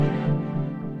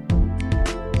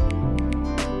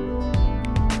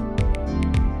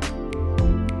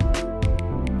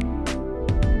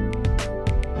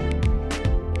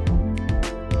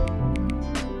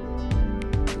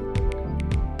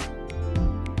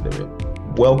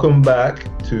Welcome back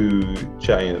to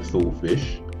Chatting at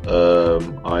Saltfish.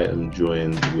 I am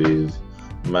joined with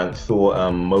Mansour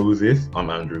and Moses.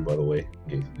 I'm Andrew, by the way,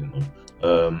 in case you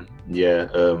didn't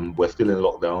know. We're still in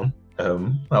lockdown.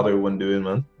 How's everyone doing,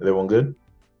 man? Is everyone good?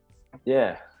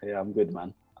 Yeah, I'm good,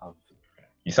 man.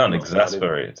 You sound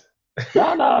exasperated.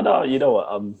 No. You know what?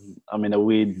 I'm in a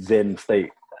weird zen state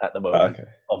at the moment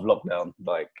of lockdown.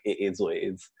 Like it is what it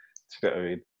is. Do you know what I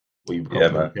mean? Well, you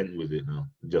become content with it now.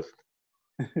 Just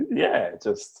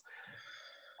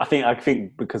I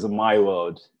think because of my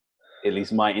world, at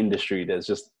least my industry, there's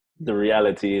just the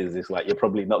reality is it's like you're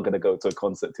probably not going to go to a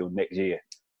concert till next year.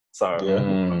 So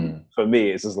for me,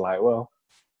 it's just like, well,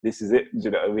 this is it. Do you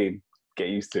know what I mean? Get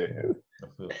used to it.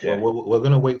 Yeah. Well, we're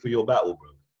gonna wait for your battle,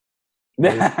 bro.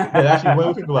 Actually, when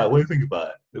you think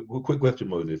about it, quick question,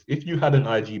 Moses. If you had an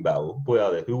IG battle, put it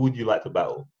out there, who would you like to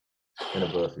battle in a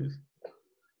versus?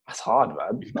 That's hard,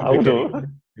 man.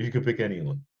 If you could pick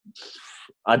anyone.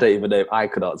 I don't even know if I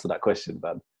could answer that question,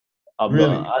 man.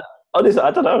 Really? Honestly,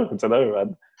 I don't know,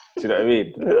 man. Do you know what I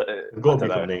mean? There's got to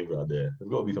be some names out there.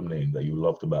 There's got to be some names that you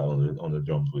love to battle on the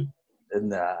drums with.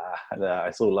 Nah,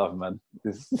 it's all love, man.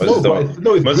 Moses doesn't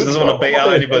want to bait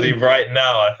out anybody right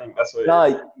now. I think that's what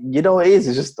it is. You know what it is?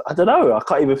 It's just, I don't know. I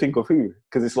can't even think of who.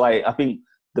 Because it's like, I think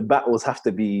the battles have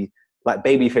to be like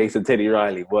Babyface and Teddy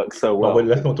Riley work so well. Well,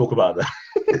 let's not talk about that.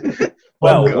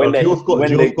 Jill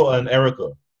Scott and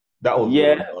Erica. That was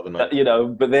the other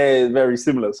night. But they're very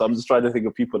similar. So I'm just trying to think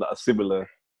of people that are similar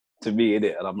to me in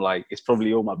it. And I'm like, it's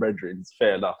probably all my brethren. It's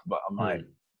fair enough. But I'm like,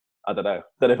 I don't know. I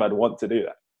don't know if I'd want to do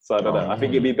that. So I don't know. I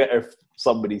think it'd be better if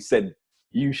somebody said,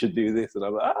 you should do this. And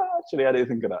I'm like, actually, I didn't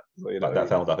think of that. So, that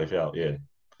sounds like a shout, yeah.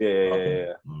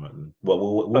 Yeah.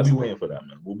 Well, we'll be waiting for that,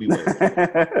 man. We'll be waiting for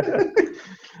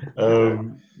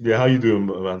that. How you doing,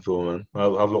 Mansour, man?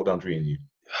 How's lockdown treating you?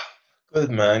 Good,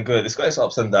 man. Good. It's got its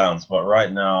ups and downs, but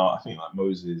right now, I think like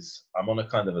Moses, I'm on a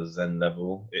kind of a zen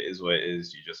level. It is what it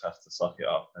is. You just have to suck it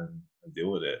up and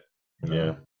deal with it.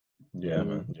 Yeah,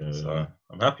 man. Yeah. So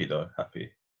I'm happy, though.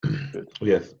 Happy.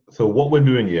 Yes. So what we're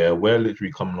doing here, we're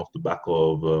literally coming off the back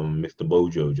of Mr.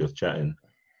 Bojo just chatting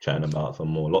about some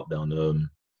more lockdown.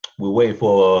 We're waiting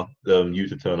for you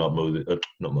to turn up,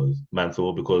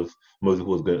 Mansour, because Moses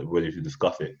was ready to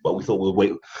discuss it. But we thought we'll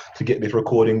wait to get this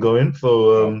recording going.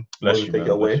 So take it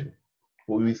away.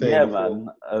 What were we saying? Yeah,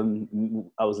 before?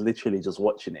 man. I was literally just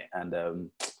watching it, and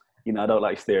I don't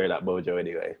like staring at Bojo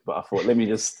anyway. But I thought, let me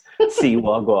just see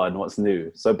what I got and what's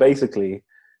new. So basically,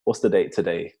 what's the date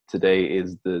today? Today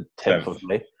is the 10th of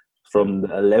May. From the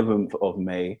 11th of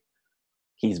May,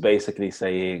 he's basically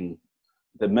saying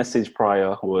the message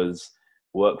prior was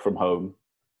work from home.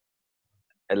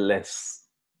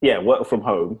 Work from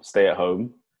home, stay at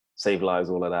home, save lives,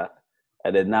 all of that.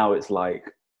 And then now it's like,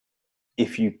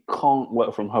 if you can't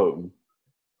work from home,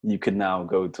 you can now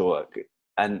go to work.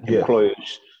 And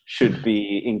employers should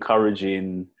be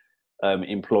encouraging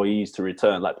employees to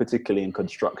return, like particularly in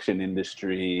construction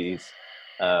industries,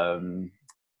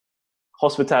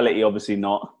 hospitality, obviously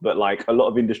not, but like a lot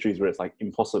of industries where it's like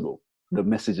impossible. The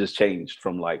message has changed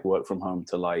from like work from home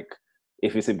to like,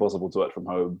 if it's impossible to work from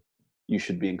home, you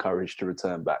should be encouraged to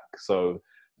return back. So,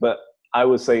 but I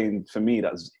was saying for me,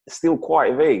 that's still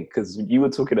quite vague because you were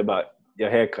talking about your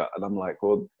haircut and I'm like,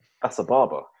 well, that's a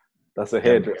barber. That's a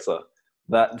hairdresser.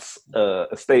 That's a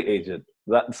estate agent.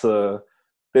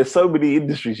 There's so many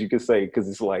industries you could say because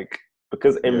it's like,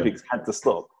 because everything's had to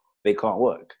stop, they can't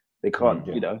work. They can't,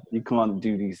 you can't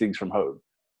do these things from home.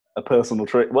 Personal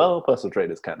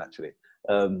trainers can actually.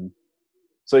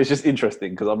 So it's just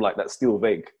interesting because I'm like, that's still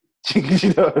vague.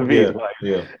 You know what I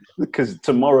mean? Because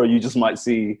tomorrow you just might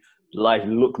see life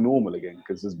look normal again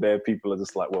because there's bare people are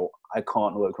just like, well, I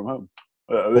can't work from home.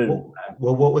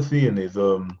 Well, what we're seeing is,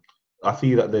 I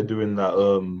see that they're doing that.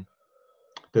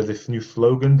 There's this new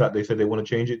slogan that they said they want to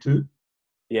change it to.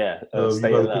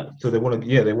 Stay alert. So they want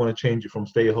to change it from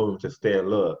stay home to stay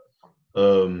alert.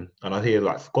 And I hear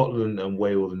like Scotland and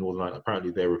Wales and Northern Ireland,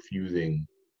 apparently they're refusing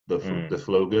the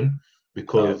slogan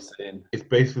because it's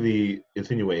basically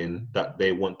insinuating that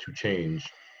they want to change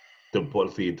the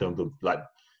policy in terms of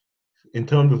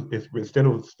instead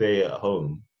of stay at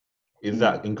home, is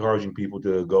that encouraging people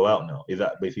to go out now? Is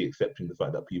that basically accepting the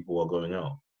fact that people are going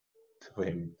out for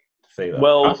him to say that?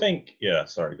 Well, I think,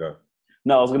 sorry, go.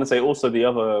 No, I was going to say also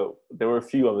there were a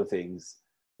few other things.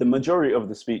 The majority of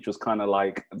the speech was kind of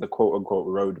like the quote unquote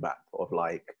roadmap of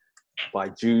like, by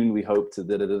June, we hope to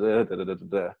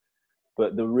da-da-da-da-da-da-da-da.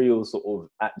 But the real sort of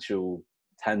actual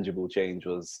tangible change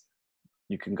was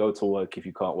you can go to work if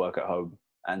you can't work at home,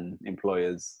 and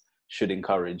employers should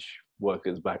encourage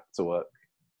workers back to work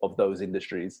of those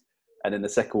industries. And then the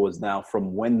second was now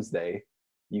from Wednesday,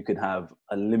 you can have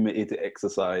a limited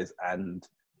exercise and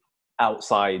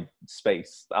outside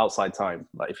space, outside time.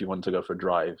 Like if you want to go for a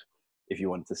drive, if you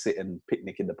want to sit and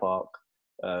picnic in the park,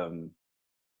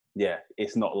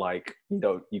 it's not like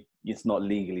it's not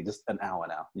legally just an hour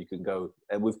now. You can go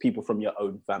and with people from your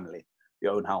own family,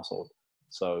 your own household.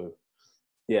 So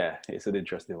yeah, it's an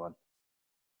interesting one.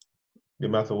 No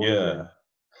matter what. Yeah.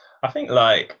 I think,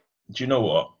 like, do you know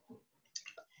what?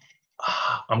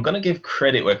 I'm going to give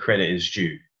credit where credit is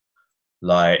due.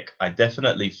 Like, I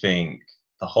definitely think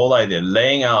the whole idea,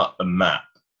 laying out a map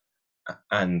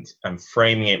and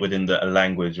framing it within the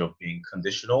language of being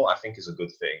conditional, I think is a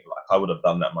good thing. Like, I would have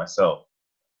done that myself.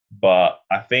 But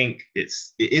I think it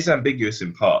is ambiguous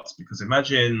in parts, because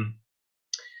imagine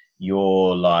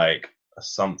you're like a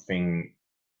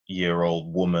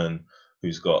something-year-old woman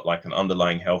who's got like an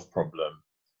underlying health problem,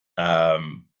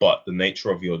 but the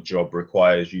nature of your job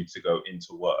requires you to go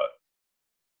into work,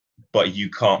 but you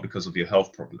can't because of your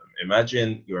health problem.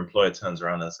 Imagine your employer turns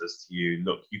around and says to you,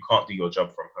 look, you can't do your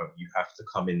job from home. You have to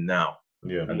come in now.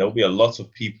 Yeah. And there'll be a lot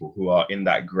of people who are in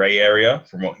that gray area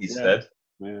from what he said.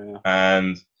 Yeah.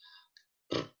 And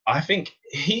I think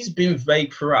he's been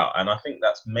vague throughout. And I think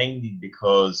that's mainly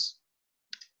because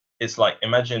it's like,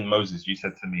 imagine, Moses, you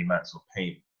said to me, Maxwell,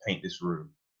 paint this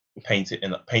room, paint it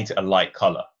a light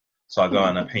color. So I go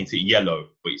and I paint it yellow,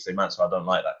 but you say, Maxwell, I don't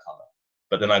like that color.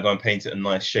 But then I go and paint it a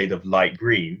nice shade of light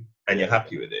green, and you're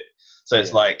happy with it. So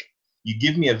it's like, you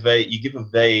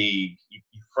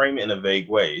frame it in a vague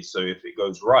way. So if it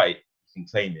goes right, you can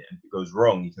claim it. And if it goes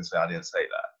wrong, you can say, I didn't say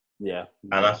that. Yeah.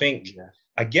 And I think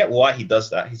I get why he does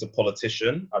that. He's a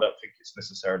politician. I don't think it's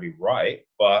necessarily right,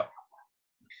 but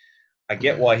I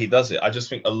get why he does it. I just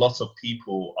think a lot of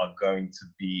people are going to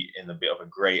be in a bit of a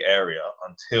gray area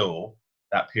until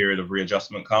that period of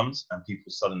readjustment comes and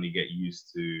people suddenly get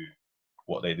used to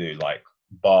what they do. Like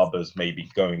barbers maybe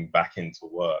going back into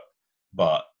work,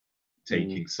 but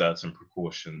taking certain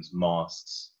precautions,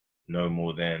 masks, no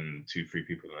more than 2-3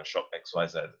 people in a shop,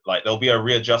 XYZ. Like there'll be a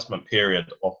readjustment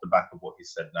period off the back of what he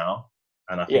said now.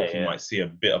 And I think you might see a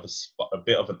bit of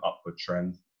an upward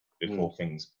trend before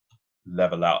things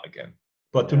level out again.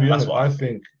 But to be honest, I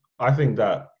think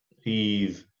that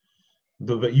you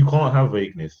can't have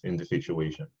vagueness in the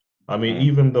situation. I mean,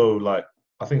 even though, like,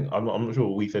 I think I'm not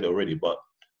sure we said it already, but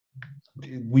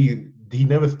he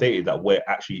never stated that we're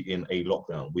actually in a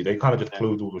lockdown. They kind of just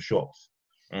closed all the shops,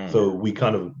 so we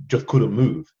kind of just couldn't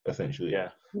move essentially.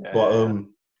 But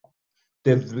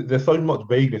there's so much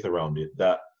vagueness around it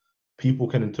that people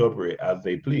can interpret it as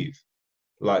they please.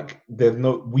 Like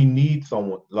we needed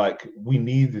someone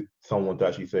to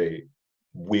actually say,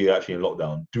 we're actually in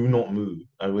lockdown, do not move.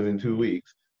 And within 2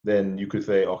 weeks, then you could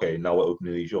say, okay, now we're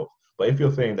opening these shops. But if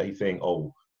you're saying that he's saying,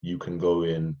 oh, you can go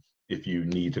in if you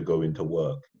need to go into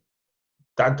work,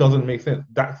 that doesn't make sense.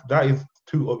 That is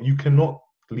too, you cannot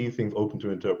leave things open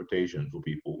to interpretation for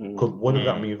people. Because what does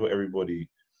that mean for everybody?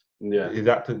 Yeah. Is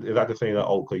that to say that,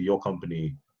 okay, your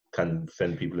company can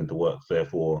send people into work,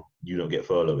 therefore you don't get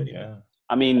furlough anymore? Yeah.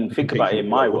 I mean, think about it in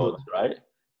my world, right?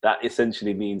 That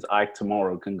essentially means I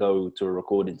tomorrow can go to a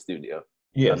recording studio.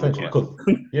 Yeah, essentially,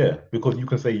 because you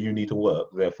can say you need to work,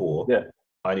 therefore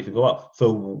I need to go out.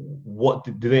 So what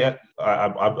did they?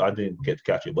 I didn't get to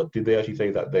catch it, but did they actually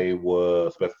say that they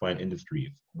were specifying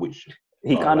industries? Which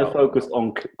he kind of focused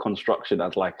on construction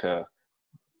as like a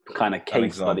kind of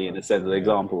case study in a sense, an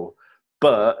example.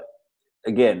 But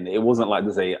again, it wasn't like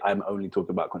to say I'm only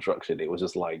talking about construction. It was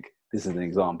just like, this is an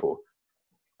example.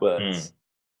 But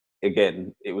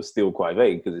again, it was still quite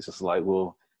vague because it's just like,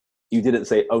 well, you didn't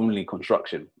say only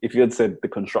construction. If you had said the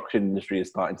construction industry is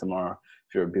starting tomorrow,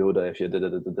 if you're a builder, if you're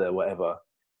whatever,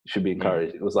 you should be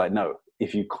encouraged. It was like, no,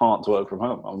 if you can't work from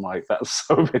home, I'm like, that's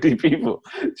so many people.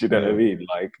 Do you know what I mean?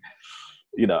 Like,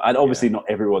 you know, and obviously not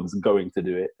everyone's going to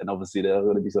do it. And obviously there are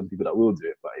going to be some people that will do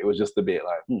it, but it was just a bit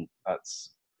like,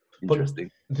 that's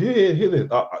interesting. But do you hear this?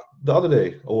 The other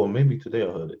day, or maybe today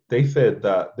I heard it, they said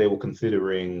that they were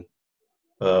considering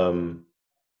to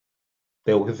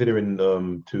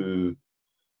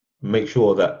make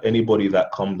sure that anybody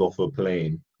that comes off a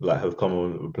plane, like has come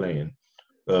on a plane,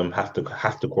 has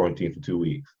to quarantine for 2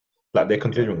 weeks. Like they're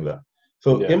considering that.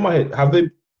 So in my head,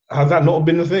 has that not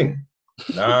been the thing?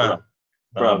 Nah,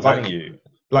 I'm telling you.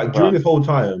 Like during this whole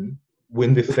time,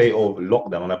 when this state of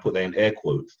lockdown, and I put that in air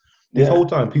quotes, this whole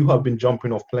time people have been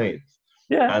jumping off planes.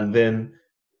 Yeah. And then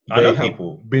they have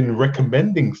been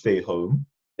recommending stay home.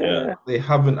 Yeah. They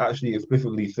haven't actually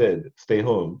explicitly said stay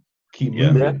home, keep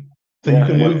moving. So you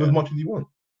can move as much as you want.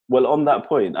 Well, on that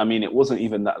point, I mean, it wasn't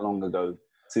even that long ago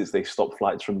since they stopped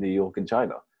flights from New York and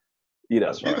China. You know,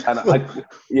 That's right. and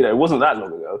it wasn't that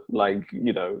long ago. Like,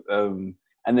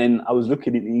 and then I was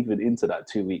looking even into that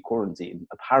 2-week quarantine.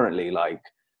 Apparently, like,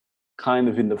 kind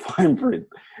of in the fine print,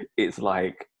 it's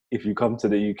like if you come to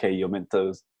the UK, you're meant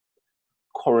to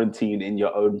quarantine in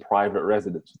your own private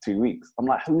residence for 2 weeks. I'm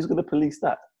like, who's going to police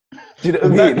that? Do you know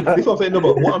what I mean? That's what I'm saying. No,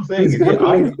 but what I'm saying Who's is, going to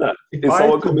yeah, police that? Is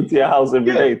someone coming to your house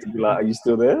every day to be like, are you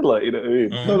still there? Like, you know what I mean?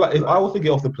 no, like if I was to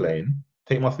get off the plane,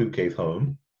 take my suitcase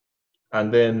home,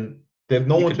 and then there's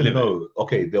no You one could to live know.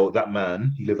 Okay, that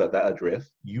man, he lives at that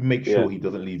address. You make sure he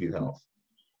doesn't leave his house.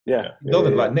 Yeah. He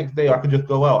doesn't. Like next day, I could just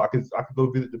go out. I could go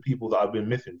visit the people that I've been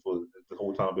missing for the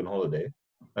whole time I've been on holiday.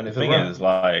 And The it's a thing wrap. is,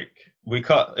 like,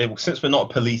 since we're not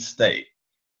a police state,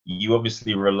 you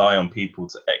obviously rely on people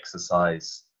to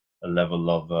exercise a level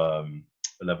of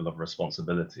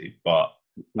responsibility. But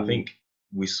I think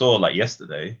we saw, like,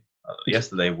 yesterday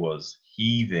was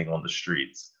heaving on the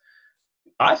streets.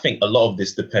 I think a lot of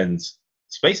this depends.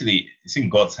 It's in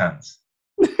God's hands,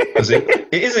 because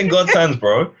it is in God's hands,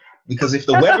 bro. Because if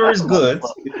the weather is good,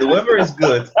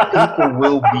 people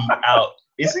will be out.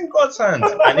 It's in God's hands,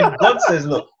 and if God says,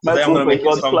 "Look, today I'm going to make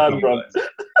it sun for you guys,"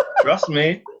 trust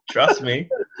me.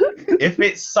 If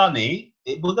it's sunny,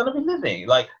 we're going to be living.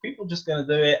 Like, people just going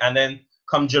to do it, and then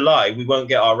come July, we won't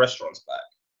get our restaurants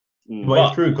back. But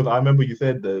it's true, because I remember you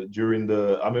said that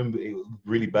I remember it was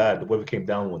really bad. The weather came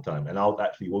down one time, and I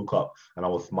actually woke up and I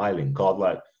was smiling. God,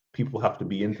 like, people have to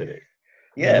be into it.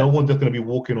 Yeah. No one's just going to be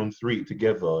walking on the street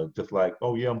together, just like,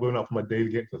 oh yeah, I'm going out for my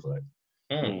daily exercise.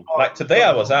 Like today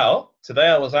I was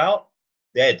out,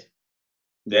 dead.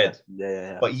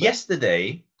 Yeah. But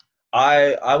yesterday,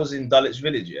 I was in Dulwich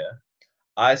Village, yeah.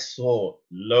 I saw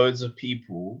loads of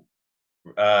people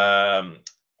around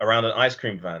an ice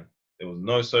cream van. There was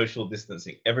no social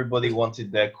distancing. Everybody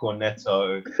wanted their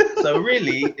cornetto. So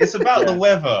really, it's about the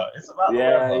weather. It's about the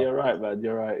weather. You're right, man.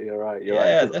 You're right.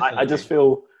 Yeah, I just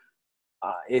feel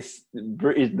it's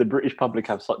the British public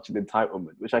have such an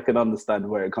entitlement, which I can understand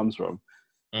where it comes from.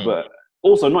 But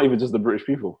also, not even just the British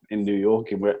people in New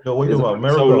York. What are you about?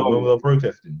 America, when we were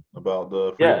protesting about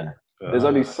the freedom. There's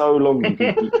only so long you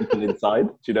can keep people inside.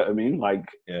 Do you know what I mean? Like,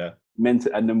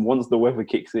 and then once the weather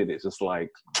kicks in, it's just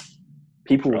like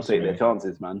people will take their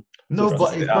chances, man. But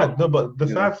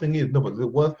the sad thing is, but the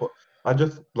worst part, they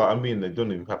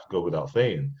don't even have to go without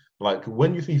saying. Like,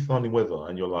 when you see sunny weather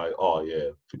and you're like, oh yeah,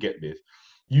 forget this,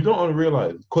 you don't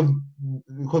realize,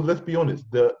 because let's be honest,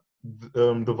 the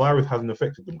virus hasn't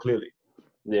affected them clearly.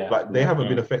 Yeah, like they haven't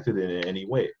been affected in any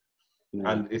way.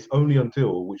 And it's only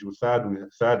until, which was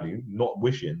sadly not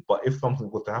wishing, but if something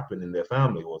was to happen in their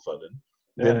family all of a sudden,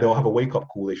 then they'll have a wake up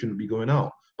call. They shouldn't be going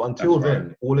out. But until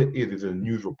then, all it is a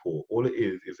news report. All it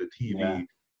is a TV,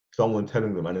 someone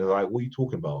telling them, and they're like, "What are you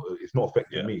talking about? It's not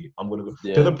affecting me. I'm gonna go."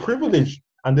 There's a privilege,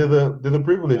 and there's a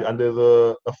privilege, and there's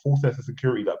a full sense of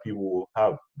security that people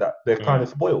have, that they're kind of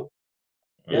spoiled.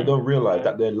 They don't realize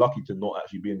that they're lucky to not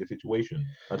actually be in the situation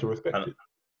and to respect it.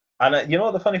 And you know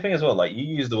what the funny thing as well, like, you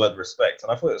used the word respect,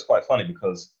 and I thought it was quite funny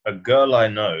because a girl I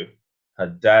know, her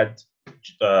dad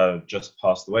just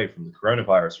passed away from the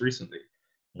coronavirus recently,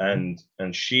 and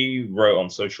she wrote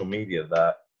on social media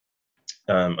that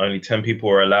only 10 people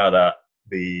were allowed at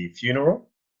the funeral.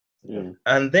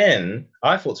 And then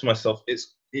I thought to myself,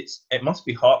 it must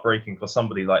be heartbreaking for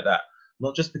somebody like that,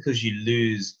 not just because you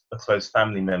lose a close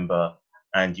family member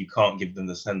and you can't give them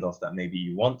the send off that maybe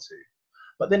you want to.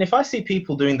 But then if I see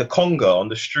people doing the conga on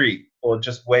the street or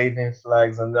just waving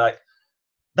flags, and like,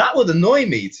 that would annoy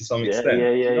me to some extent.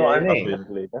 You know what I mean?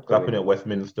 Definitely. Clapping at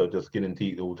Westminster, just skinning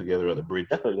teeth all together at the bridge.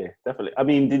 Definitely. I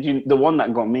mean, the one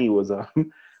that got me was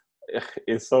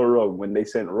it's so wrong when they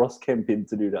sent Ross Kemp in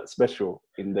to do that special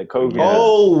in the COVID.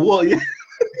 Oh, what? Yeah.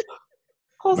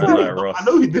 Ross. I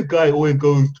know this guy always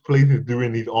goes to places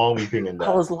doing his army thing and that.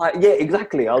 I was like, yeah,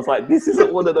 exactly. I was like, this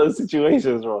isn't one of those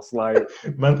situations, Ross. Like,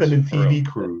 man sending TV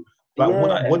crew.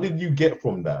 Like, what did you get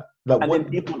from that? Like, then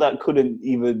people that couldn't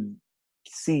even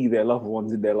see their loved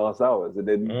ones in their last hours, and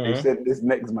then they sent this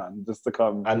next man just to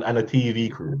come and a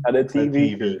TV crew and a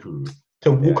TV crew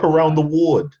to walk around the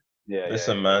ward.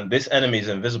 Listen, man, this enemy is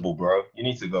invisible, bro. You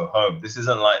need to go home. This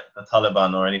isn't like the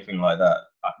Taliban or anything like that.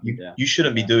 You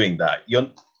shouldn't be doing that.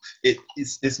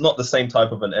 It's not the same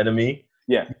type of an enemy.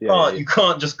 You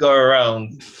can't just go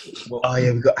around. Oh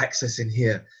yeah, we got access in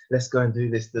here. Let's go and do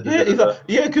this.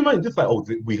 Just like, oh,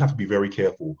 we have to be very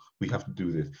careful. We have to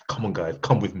do this. Come on, guys,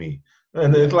 come with me.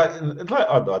 And it's like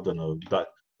I don't know.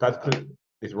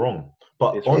 It's wrong.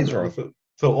 But it's wrong.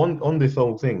 So on this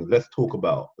whole thing, let's talk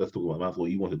about man, what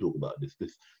you want to talk about.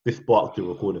 This sparked the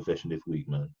recording session this week,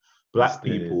 man. Black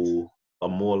people are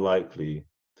more likely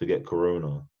to get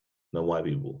corona than white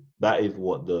people. That is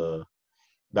what the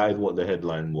That is what the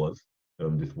headline was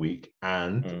this week,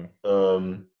 and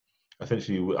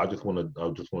essentially, I just want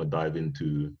to dive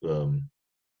into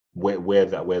where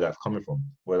that's coming from.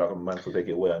 Where that man will take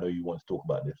it away. I know you want to talk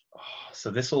about this.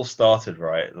 So this all started,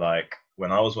 right, like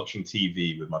when I was watching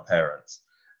TV with my parents,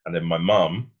 and then my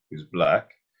mum, who's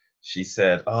black, she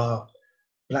said, "Oh,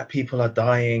 black people are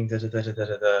dying." Da, da, da, da, da,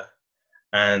 da, da.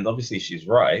 And obviously she's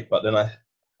right, but then I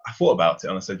thought about it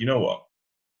and I said, you know what?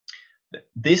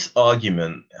 This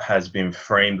argument has been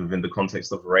framed within the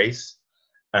context of race,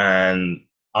 and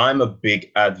I'm a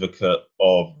big advocate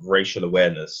of racial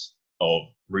awareness, of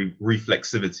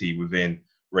reflexivity within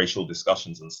racial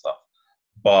discussions and stuff.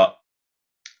 But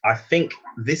I think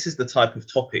this is the type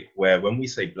of topic where when we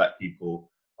say black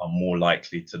people are more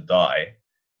likely to die,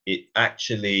 it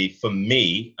actually, for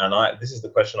me, and this is the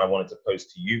question I wanted to pose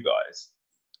to you guys,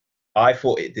 I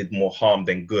thought it did more harm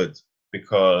than good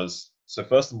because, so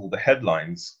first of all, the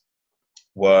headlines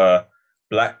were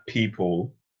black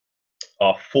people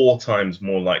are 4 times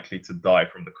more likely to die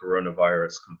from the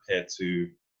coronavirus compared to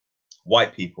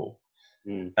white people.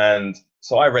 And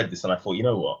so I read this and I thought, you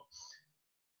know what?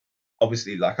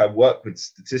 Obviously, like I work with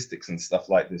statistics and stuff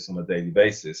like this on a daily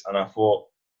basis. And I thought,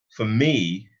 for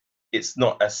me, it's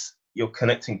not as you're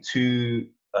connecting 2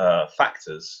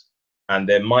 factors. And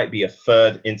there might be a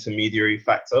third intermediary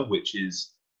factor, which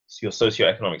is your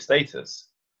socioeconomic status.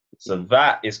 So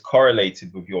that is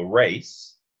correlated with your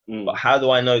race. But how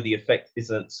do I know the effect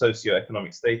isn't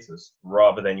socioeconomic status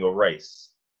rather than your race?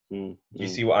 Do you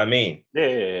see what I mean?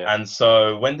 Yeah. And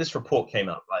so when this report came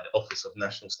out by the Office of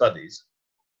National Studies,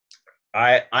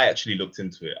 I actually looked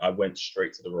into it. I went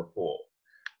straight to the report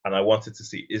and I wanted to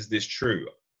see, is this true?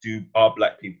 Are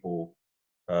black people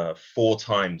 4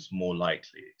 times more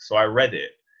likely? So I read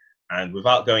it, and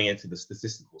without going into the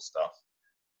statistical stuff,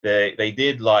 they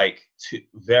did like 2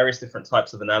 various different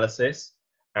types of analysis,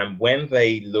 and when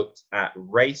they looked at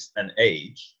race and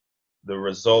age, the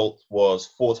result was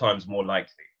 4 times more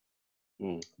likely.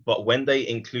 But when they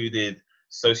included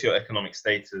socioeconomic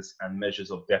status and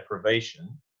measures of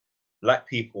deprivation, black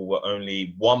people were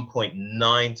only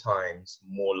 1.9 times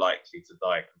more likely to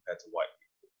die compared to white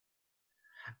people.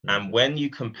 And when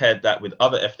you compared that with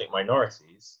other ethnic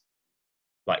minorities,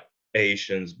 like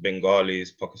Asians,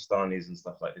 Bengalis, Pakistanis, and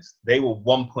stuff like this, they were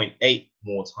 1.8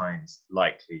 more times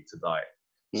likely to die.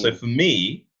 So for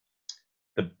me,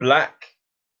 the black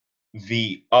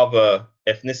v other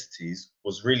ethnicities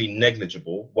was really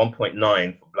negligible.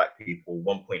 1.9 for black people,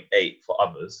 1.8 for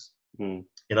others. In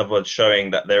other words,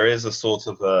 showing that there is a sort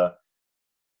of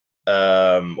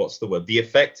what's the word? The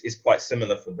effect is quite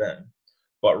similar for them.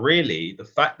 But really, the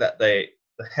fact that the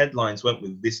headlines went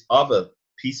with this other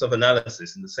piece of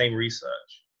analysis in the same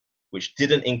research, which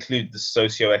didn't include the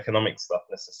socioeconomic stuff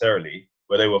necessarily,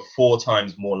 where they were 4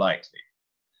 times more likely.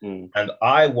 And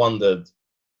I wondered,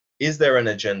 is there an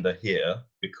agenda here?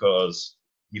 Because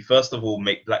you first of all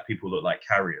make black people look like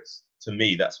carriers. To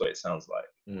me, that's what it sounds like.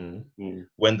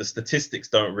 When the statistics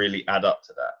don't really add up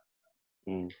to that.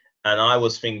 And I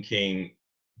was thinking,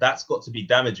 that's got to be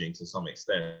damaging to some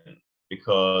extent,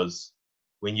 because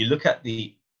when you look at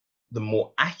the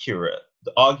more accurate,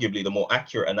 arguably the more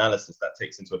accurate analysis that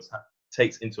takes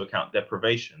into account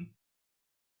deprivation,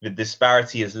 the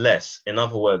disparity is less. In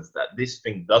other words, that this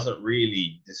thing doesn't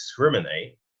really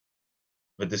discriminate.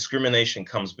 The discrimination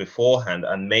comes beforehand,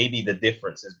 and maybe the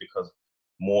difference is because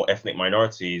more ethnic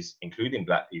minorities, including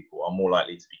black people, are more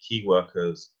likely to be key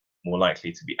workers, more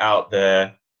likely to be out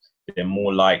there. They're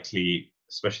more likely,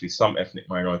 especially some ethnic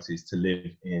minorities, to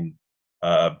live in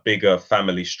bigger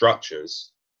family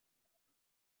structures.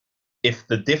 If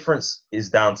the difference is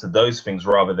down to those things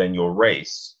rather than your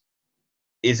race,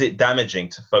 is it damaging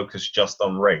to focus just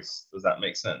on race? Does that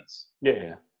make sense?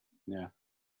 Yeah.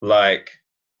 Like,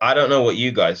 I don't know what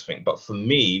you guys think, but for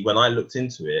me, when I looked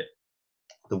into it,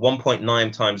 the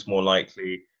 1.9 times more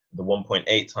likely, the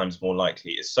 1.8 times more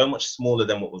likely is so much smaller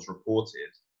than what was reported.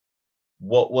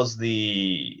 What was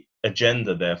the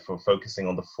agenda there for focusing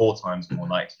on the 4 times more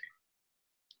likely?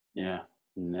 Yeah,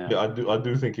 I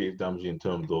do think it is damaging in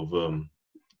terms of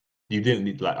you didn't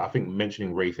need, like, I think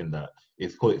mentioning race in that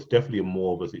it's definitely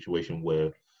more of a situation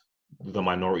where the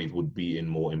minorities would be in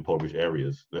more impoverished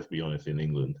areas, let's be honest, in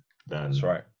England than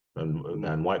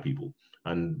white people.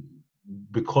 And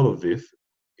because of this,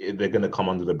 they're going to come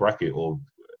under the bracket of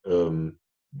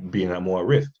being more at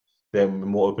risk. They're in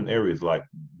more open areas, like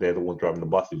they're the ones driving the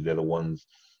buses, they're the ones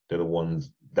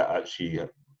that actually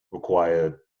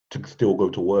require to still go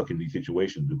to work in these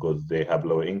situations because they have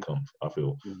lower incomes. I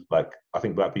feel like I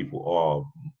think black people are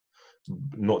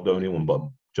not the only one, but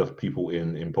just people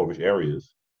in impoverished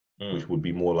areas, which would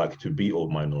be more likely to be of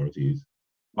minorities,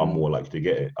 are more likely to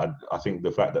get it. I think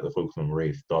the fact that the focus on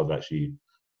race does actually,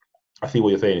 I see what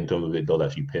you're saying in terms of it does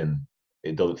actually pin.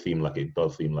 It does seem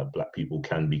like black people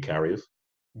can be carriers.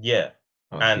 Yeah.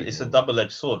 And it's a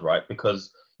double-edged sword, right?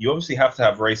 Because you obviously have to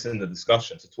have race in the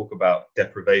discussion to talk about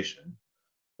deprivation.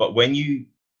 But when you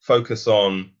focus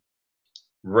on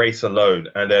race alone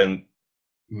and then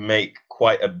make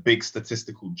quite a big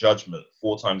statistical judgment,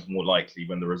 4 times more likely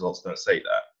when the results don't say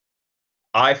that,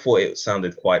 I thought it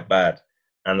sounded quite bad.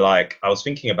 And like, I was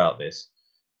thinking about this.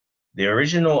 The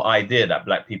original idea that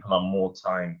black people are more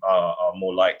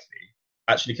likely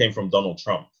actually came from Donald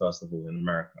Trump, first of all, in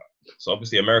America. So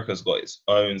obviously America's got its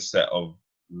own set of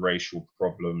racial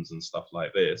problems and stuff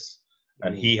like this.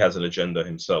 And he has an agenda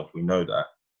himself. We know that.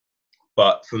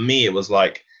 But for me, it was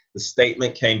like the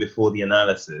statement came before the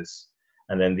analysis,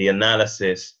 and then the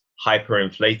analysis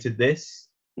hyperinflated this.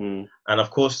 And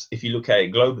of course, if you look at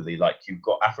it globally, like you've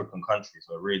got African countries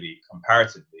where really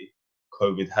comparatively,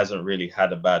 COVID hasn't really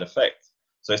had a bad effect.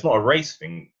 So it's not a race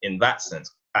thing in that sense,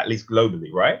 at least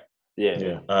globally, right?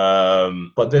 Yeah.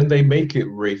 But then they make it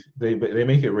race. They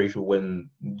make it racial when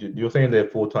you're saying they're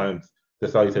 4 times. The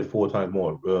study said 4 times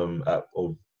more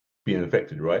of being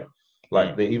infected, right?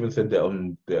 Like they even said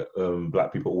that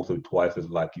black people also twice as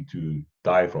likely to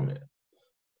die from it.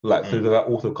 Like so, does that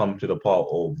also come to the part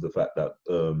of the fact that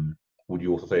would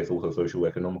you also say it's also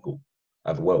socio-economical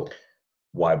as well?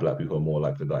 Why black people are more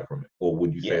likely to die from it, or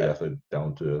would you say that's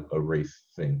down to a race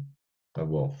thing as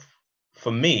well?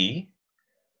 For me,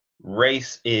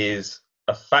 race is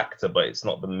a factor, but it's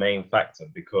not the main factor,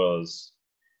 because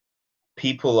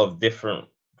people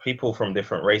from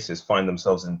different races find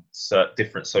themselves in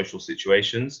different social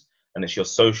situations, and it's your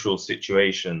social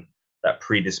situation that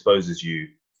predisposes you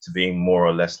to being more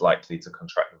or less likely to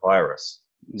contract the virus.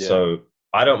 So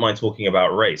I don't mind talking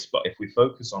about race, but if we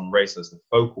focus on race as the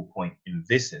focal point in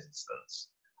this instance,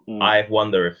 I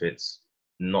wonder if it's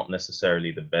not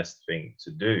necessarily the best thing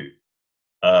to do.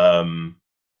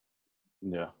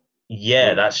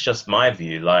 That's just my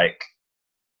view. Like,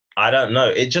 I don't know.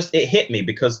 It hit me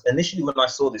because initially when I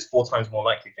saw this 4 times more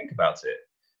likely, think about it.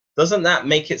 Doesn't that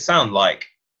make it sound like,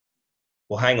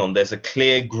 well, hang on, there's a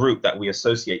clear group that we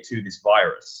associate to this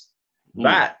virus.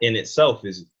 That in itself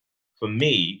is, for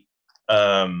me,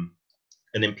 an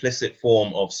implicit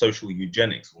form of social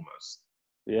eugenics almost.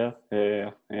 Yeah.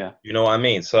 You know what I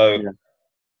mean? So,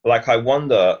 like, I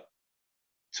wonder,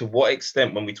 to what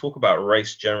extent, when we talk about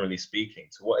race, generally speaking,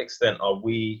 to what extent are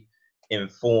we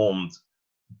informed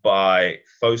by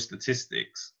faux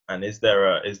statistics, and is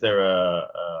there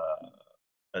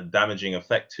a damaging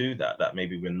effect to that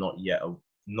maybe we're not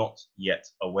yet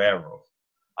aware of?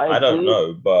 I don't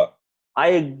know, but I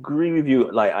agree with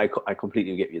you. Like, I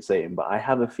completely get what you're saying, but I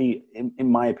have a feel,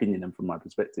 in my opinion and from my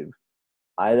perspective,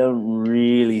 I don't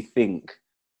really think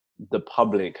the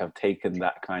public have taken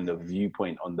that kind of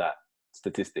viewpoint on that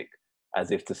statistic,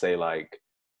 as if to say, like,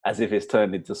 as if it's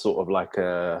turned into sort of like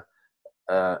a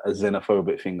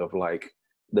xenophobic thing of like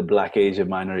the black, Asian,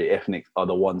 minority ethnic are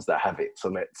the ones that have it, so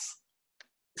let's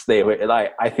stay away.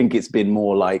 Like, I think it's been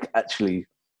more like actually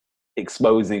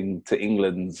exposing to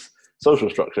England's social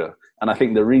structure. And I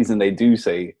think the reason they do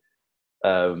say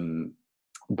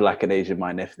black and Asian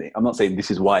minority ethnic, I'm not saying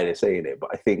this is why they're saying it, but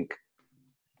I think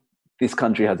this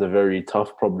country has a very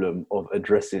tough problem of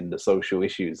addressing the social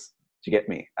issues. Do you get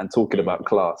me? And talking about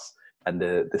class and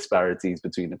the disparities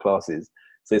between the classes.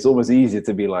 So it's almost easier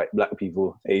to be like black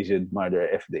people, Asian,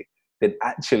 minority ethnic, than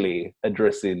actually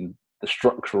addressing the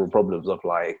structural problems of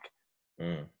like,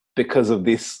 because of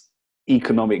this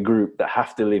economic group that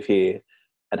have to live here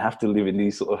and have to live in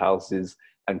these sort of houses,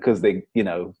 and because they,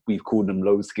 we've called them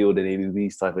low skilled and they do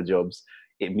these type of jobs,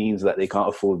 it means that they can't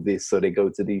afford this, so they go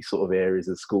to these sort of areas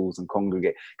of schools and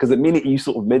congregate. Because the minute you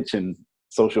sort of mention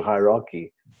social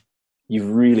hierarchy,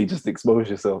 you've really just exposed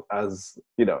yourself as,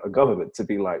 a government to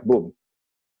be like, boom,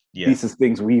 these are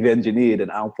things we've engineered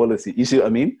in our policy. You see what I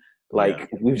mean? Like,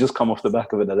 we've just come off the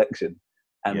back of an election,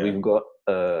 and we've got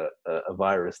a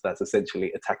virus that's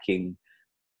essentially attacking.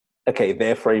 Okay,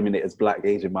 they're framing it as black,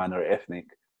 Asian, minority ethnic,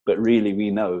 but really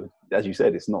we know, as you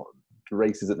said, it's not.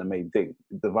 Race isn't the main thing.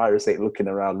 The virus ain't looking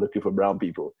around looking for brown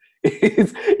people.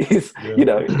 It is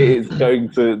going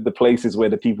to the places where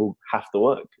the people have to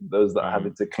work. Those that are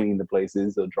having to clean the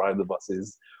places or drive the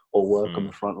buses or work on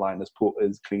the front line as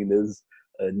porters, cleaners,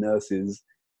 nurses.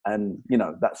 And,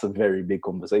 that's a very big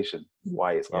conversation,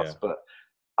 why it's us. But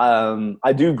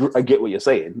I get what you're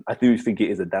saying. I do think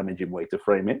it is a damaging way to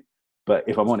frame it. But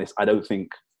if I'm honest, I don't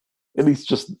think, at least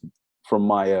just from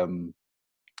my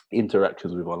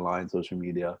interactions with online social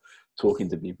media, talking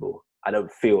to people, I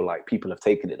don't feel like people have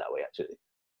taken it that way, actually.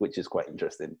 which is quite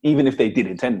interesting. Even if they did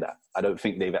intend that, I don't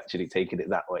think they've actually taken it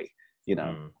that way,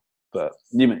 But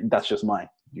that's just my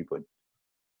viewpoint.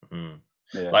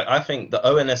 Yeah. Like, I think the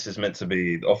ONS is meant to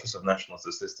be, the Office of National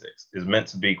Statistics, is meant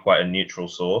to be quite a neutral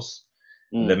source.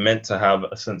 They're meant to have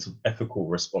a sense of ethical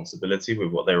responsibility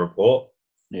with what they report.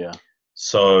 Yeah.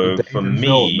 So did they for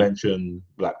themselves me, mention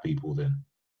black people then,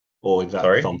 or is that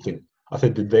sorry? something? I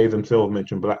said, did they themselves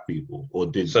mention black people, or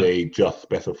did they just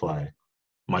specify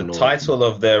minority? The title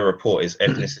of their report is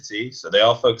ethnicity, so they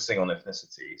are focusing on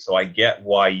ethnicity. So I get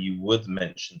why you would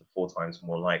mention the 4 times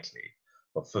more likely,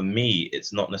 but for me,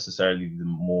 it's not necessarily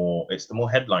it's the more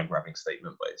headline grabbing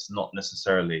statement, but it's not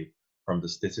necessarily from the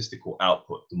statistical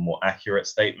output the more accurate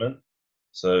statement.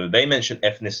 So they mentioned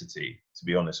ethnicity, to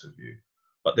be honest with you.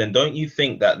 But then don't you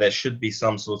think that there should be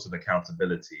some sort of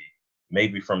accountability,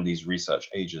 maybe from these research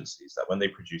agencies, that when they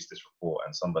produce this report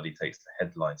and somebody takes the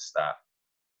headline stat,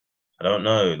 I don't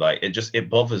know, like, it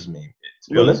bothers me.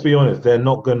 Well, let's be honest, they're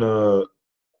not gonna,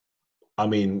 I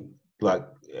mean, like,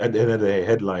 at the end of the day,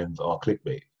 headlines are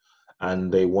clickbait,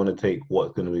 and they want to take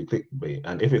what's going to be clickbait.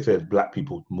 And if it says black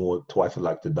people twice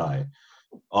alike to die,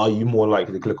 are you more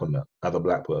likely to click on that as a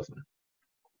black person?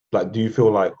 Like, do you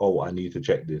feel like, oh, I need to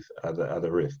check this as a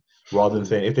risk, rather than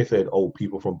saying, if they said, oh,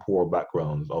 people from poorer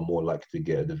backgrounds are more likely to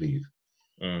get a disease?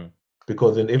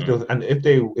 Because then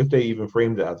if they even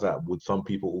framed it as that, would some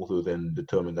people also then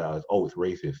determine that as, oh, it's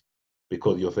racist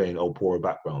because you're saying, oh, poorer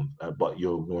backgrounds, but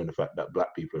you're ignoring the fact that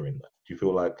black people are in that? Do you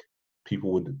feel like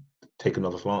people would take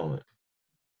another slant on it?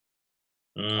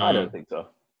 I don't think so.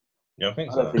 You don't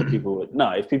think so? I don't think people would.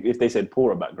 No, if they said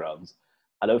poorer backgrounds,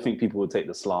 I don't think people would take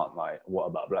the slant. Like, what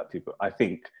about black people? I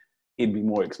think it'd be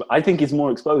more. I think it's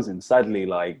more exposing. Sadly,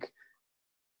 like,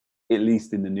 at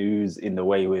least in the news, in the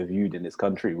way we're viewed in this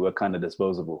country, we're kind of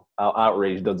disposable. Our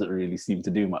outrage doesn't really seem to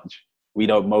do much. We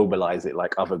don't mobilize it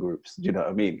like other groups. Do you know what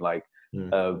I mean? Like,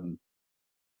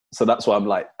 so that's why I'm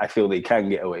like, I feel they can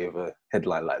get away with a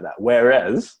headline like that.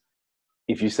 Whereas,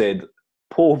 if you said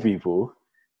poor people,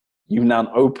 you've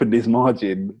now opened this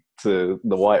margin to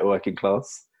the white working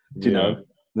class. Do you know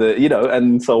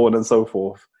and so on and so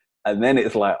forth. And then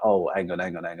it's like, oh, hang on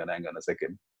a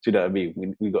second. Do you know what I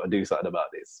mean? We got to do something about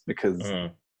this because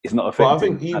it's not affecting. But I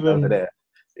think even over there,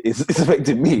 it's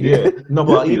affecting me. Yeah, no,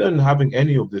 but even having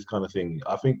any of this kind of thing,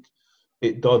 I think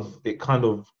it kind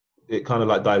of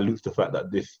like dilutes the fact that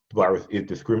this virus is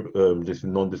just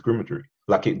non-discriminatory.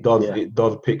 Like, it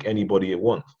does pick anybody it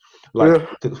wants. Like,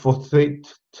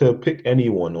 to pick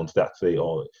anyone on stats, say,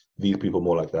 oh, these people are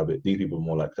more likely to have it, these people are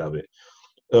more likely to have it.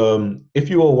 If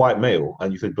you were a white male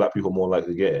and you said black people are more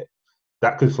likely to get it,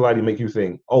 that could slightly make you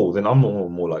think, oh, then I'm not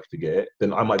more likely to get it.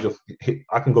 Then I might just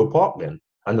I can go park then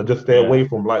and just stay away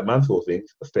from black man sort of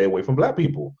things, stay away from black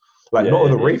people. Like, not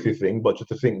as a racist thing, but just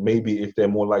to think maybe if they're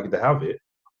more likely to have it,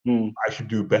 I should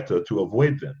do better to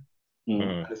avoid them.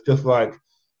 And it's just like,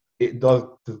 it does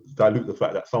dilute the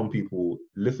fact that some people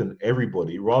listen to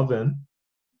everybody, rather than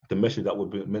the message that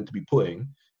we're meant to be putting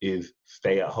is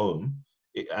stay at home.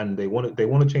 And they want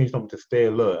to change something to stay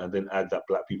alert and then add that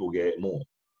black people get it more.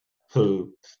 So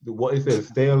what it says,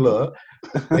 stay alert,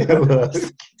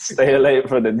 stay alert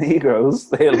for the Negroes,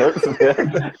 stay alert for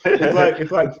them.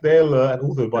 it's like stay alert, and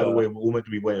also, by the way, we're all meant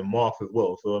to be wearing masks as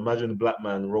well. So imagine a black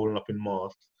man rolling up in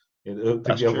masks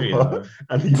together,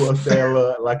 and you got to stay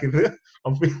alert. Like,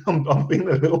 I'm feeling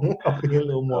a little more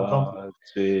comfortable.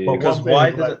 Because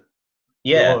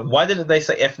why didn't they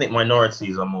say ethnic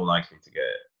minorities are more likely to get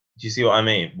it? Do you see what I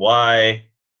mean? Why?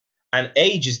 And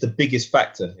age is the biggest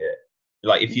factor here.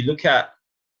 Like, if you look at,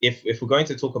 if we're going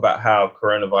to talk about how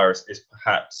coronavirus is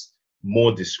perhaps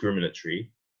more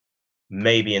discriminatory,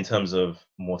 maybe in terms of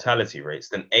mortality rates,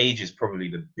 then age is probably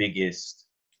the biggest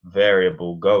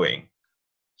variable going.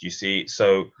 Do you see?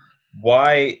 So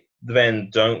why then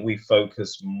don't we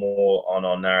focus more on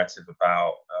our narrative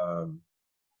about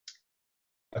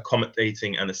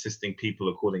accommodating and assisting people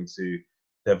according to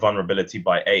their vulnerability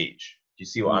by age? Do you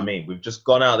see what I mean? We've just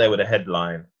gone out there with a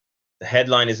headline. The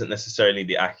headline isn't necessarily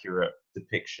the accurate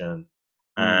depiction,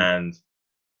 and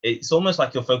it's almost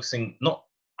like you're focusing.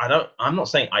 I'm not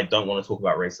saying I don't want to talk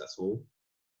about race at all,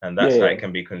 and that's how it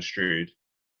can be construed.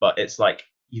 But it's like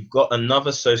you've got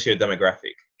another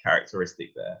socio-demographic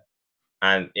characteristic there,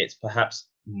 and it's perhaps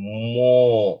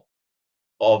more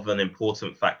of an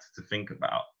important factor to think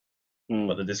about.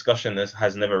 But the discussion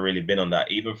has never really been on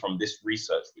that, even from this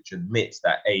research, which admits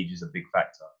that age is a big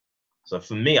factor. So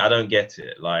for me, I don't get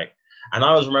it. Like, and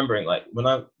I was remembering, like,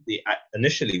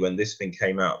 initially when this thing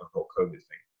came out, the whole COVID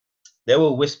thing, there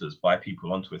were whispers by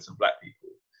people on Twitter, black people.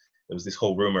 There was this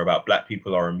whole rumor about black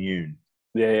people are immune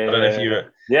Yeah. I don't know if you.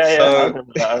 Yeah. I So,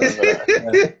 remember that. I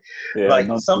remember that. Yeah. like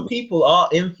Nonsense. some people are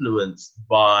influenced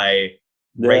by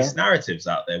Yeah. race narratives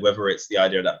out there, whether it's the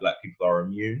idea that black people are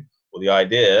immune or the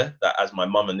idea that, as my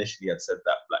mum initially had said,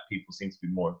 that black people seem to be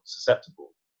more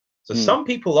susceptible. So some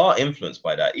people are influenced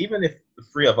by that, even if the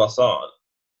three of us aren't.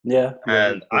 Yeah.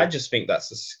 And I just think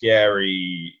that's a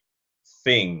scary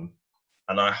thing.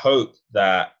 And I hope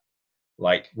that,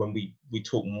 like, when we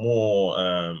talk more,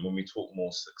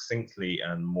 succinctly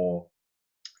and more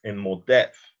in more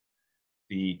depth,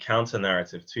 the counter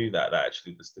narrative to that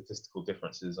actually the statistical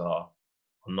differences are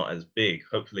not as big.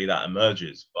 Hopefully that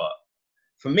emerges. But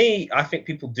for me, I think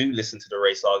people do listen to the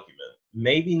race argument.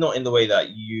 Maybe not in the way that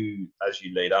you, as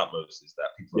you laid out, Moses, that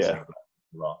people are saying black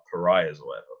people are pariahs or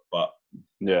whatever. But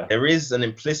there is an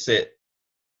implicit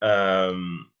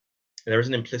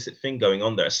thing going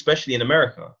on there, especially in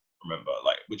America, remember,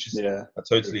 like, which is a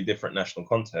totally different national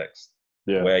context,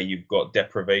 where you've got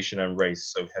deprivation and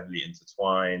race so heavily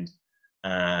intertwined,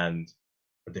 and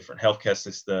a different healthcare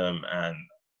system, and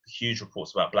huge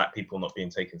reports about black people not being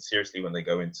taken seriously when they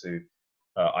go into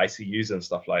ICUs and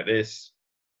stuff like this.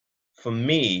 For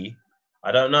me,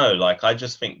 I don't know, like, I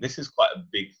just think this is quite a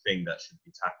big thing that should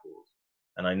be tackled.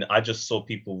 And I just saw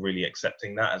people really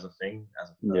accepting that as a thing,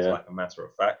 as like a matter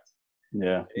of fact.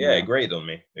 It grated on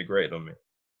me.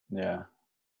 Yeah,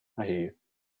 I hear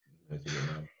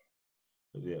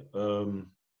you.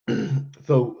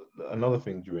 So another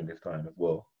thing during this time as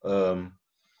well, during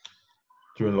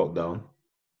lockdown,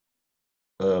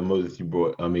 Moses, you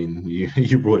brought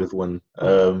this one.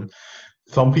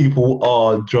 Some people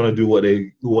are trying to do what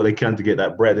they can to get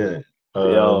that bread, innit?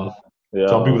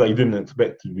 Some people that you didn't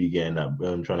expect to be getting that,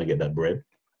 trying to get that bread.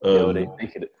 They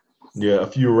making it. Yeah, a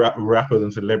few rappers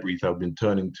and celebrities have been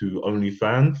turning to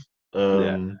OnlyFans.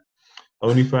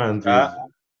 OnlyFans is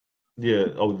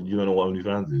Oh, you don't know what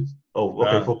OnlyFans is? Oh,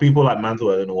 okay. No. For people like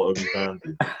Mantle, I don't know what OnlyFans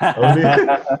is.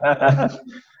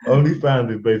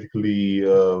 OnlyFans is basically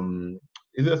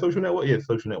is it a social network? Yeah, it's a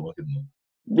social network, isn't it?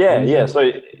 Yeah. So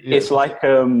it's like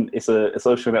it's a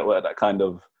social network that kind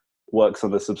of works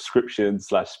on the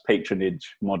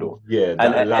subscription/patronage model. Yeah,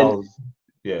 that allows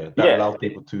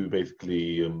people to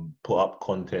basically put up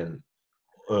content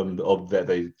of that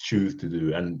they choose to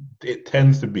do, and it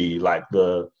tends to be like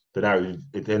the narrative.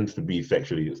 It tends to be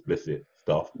sexually explicit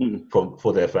stuff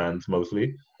for their fans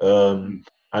mostly. And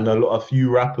a few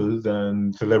rappers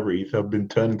and celebrities have been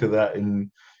turning to that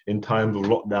in times of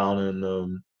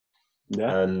lockdown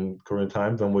and current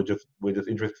times, and we're just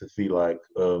interested to see, like,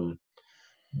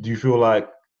 do you feel like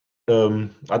I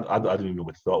don't even know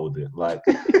where to start with it, like.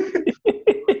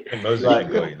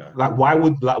 Like why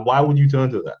would you turn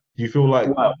to that? Do you feel like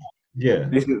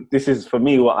this is for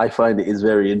me what I find it is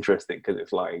very interesting, because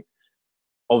it's like,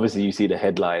 obviously you see the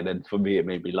headline and for me it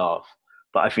made me laugh,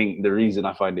 but I think the reason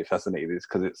I find it fascinating is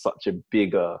because it's such a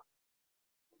bigger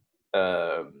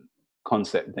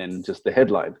concept than just the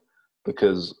headline.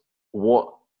 Because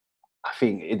what I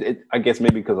think I guess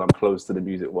maybe because I'm close to the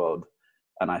music world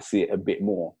and I see it a bit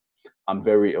more, I'm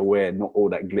very aware not all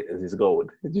that glitters is gold.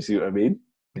 Do you see what I mean?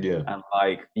 Yeah. And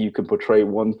like, you can portray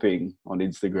one thing on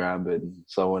Instagram and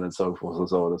so on and so forth and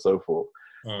so on and so forth.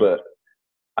 But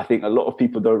I think a lot of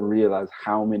people don't realize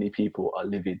how many people are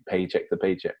living paycheck to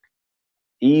paycheck.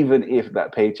 Even if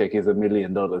that paycheck is $1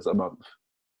 million a month,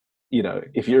 you know,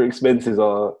 if your expenses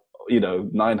are, you know,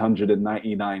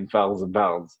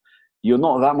 £999,000, you're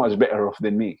not that much better off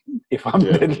than me. If I'm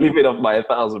living off my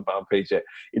 £1,000 paycheck,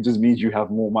 it just means you have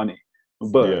more money.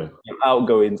 But your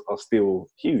outgoings are still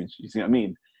huge. You see what I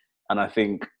mean? And I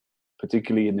think,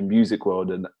 particularly in the music world,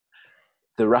 and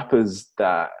the rappers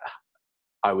that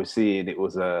I was seeing, it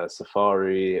was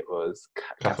Safari, it was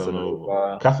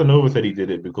Casanova. Casanova said he did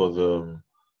it because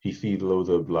he sees loads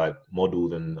of like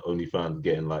models and OnlyFans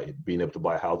getting, like, being able to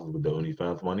buy houses with the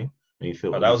OnlyFans money. And he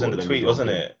said, that was in the tweet, wasn't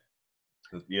it?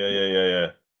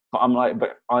 Yeah. But I'm like,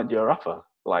 but aren't you a rapper?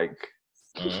 Like,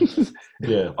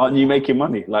 aren't you making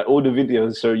money? Like, all the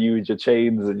videos show you with your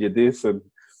chains and your this and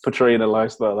portraying a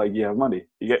lifestyle like you have money.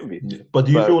 You get me? But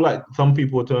do you feel like some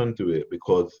people turn to it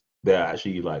because they're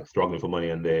actually like struggling for money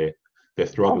and they're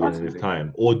struggling in this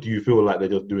time, or do you feel like they're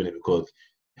just doing it because,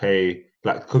 hey,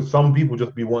 like, because some people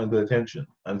just be wanting the attention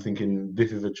and thinking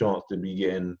this is a chance to be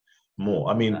getting more?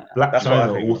 I mean, Black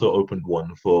China also opened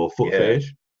one for foot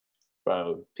fetish.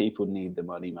 Bro, people need the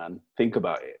money, man. Think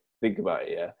about it.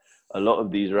 Yeah, a lot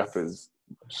of these rappers'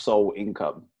 sole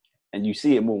income, and you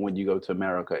see it more when you go to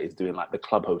America, is doing like the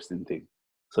club hosting thing.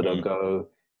 So you'll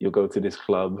go to this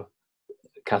club,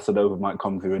 Casanova might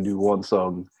come through and do one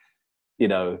song, you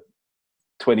know,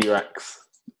 20 racks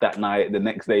that night. The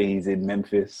next day he's in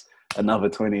Memphis, another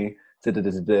 20.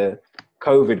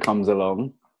 COVID comes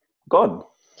along, gone.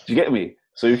 Do you get me?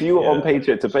 So if you were on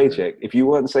paycheck to paycheck, if you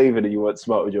weren't saving and you weren't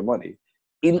smart with your money,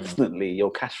 instantly your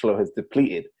cash flow has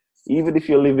depleted. Even if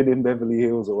you're living in Beverly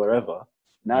Hills or wherever,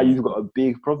 now you've got a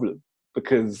big problem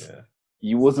because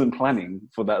you wasn't planning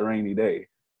for that rainy day.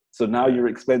 So now your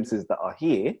expenses that are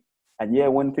here, and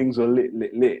when things were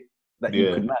lit, that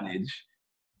you could manage.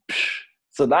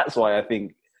 So that's why I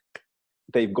think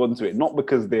they've gone to it, not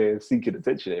because they're seeking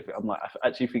attention. I'm like, I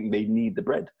actually think they need the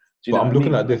bread. But I'm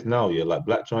looking at this now, like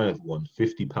Black China's won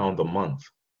 £50 a month.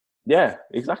 Yeah,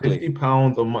 exactly.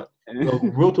 £50 a month. No,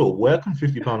 real talk, where can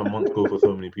 £50 a month go for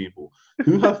so many people?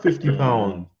 Who have £50?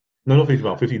 No, not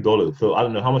 £50, $50. So I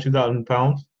don't know, how much is that in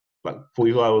pounds? Like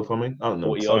 45 or something? I don't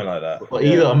know. Something like that. But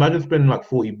either imagine spending like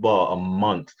 40 baht a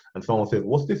month and someone says,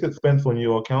 what's this expense on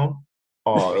your account?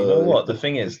 Oh, you know what? The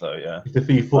thing is, though, it's to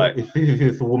see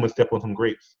it's a woman step on some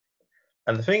grapes.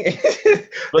 And the thing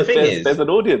is, there's an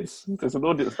audience. There's an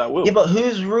audience that will. Yeah, but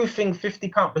who's roofing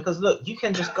 £50? Because look, you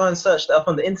can just go and search that up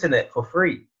on the internet for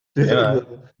free.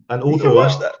 And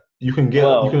also, you can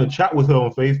chat with her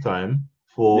on FaceTime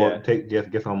for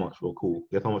guess how much for a call?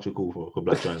 Guess how much a call for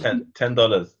Black China?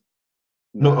 $10.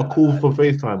 No, a call for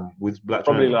FaceTime with Black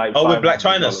China. Probably like with Black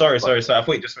China. Sorry. I thought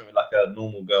you just meant with like a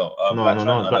normal girl. No,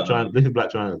 Black China. This is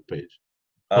Black China's page.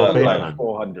 Like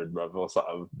 400, bruv, or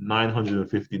something.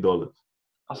 $950.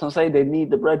 I was gonna say they need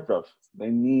the bread, bruv. They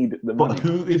need the money. But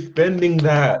who is spending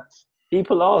that?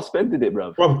 People are spending it,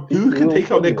 bruv. Who can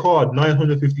take out their card,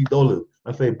 $950,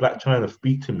 and say, Black China,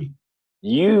 speak to me?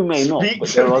 You may not, but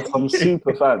there are some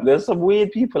super fans. There's some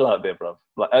weird people out there, bruv.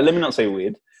 Like, let me not say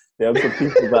weird. There are some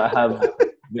people that have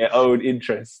their own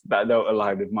interests that don't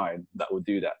align with mine that will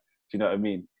do that. Do you know what I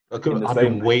mean? I've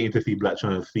been waiting to see Black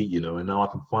China's feet, and now I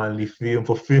can finally see them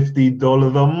for $50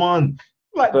 a month.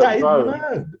 Like, that is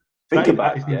mad. Think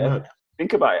about it.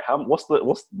 Think about it.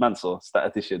 What's Mansour,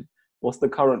 statistician? What's the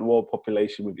current world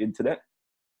population with internet?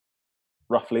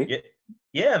 Roughly.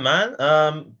 Yeah, man.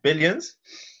 Billions.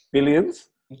 Billions.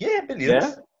 Yeah,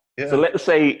 billions. Yeah. So let's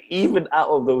say even out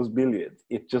of those billions,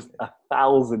 if just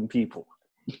 1,000 people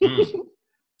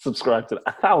subscribe to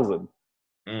 1,000,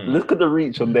 look at the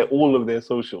reach on all of their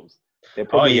socials.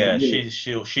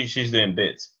 She's doing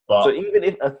bits. But so even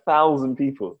if 1,000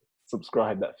 people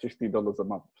subscribe at $50 a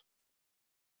month,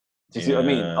 do you see what I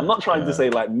mean? I'm not trying to say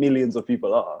like millions of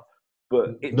people are,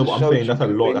 but I'm saying that's a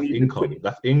lot. That's income.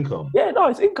 That's income. Yeah, no,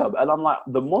 it's income. And I'm like,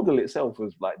 the model itself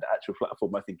was like the actual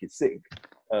platform. I think is sick.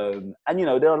 And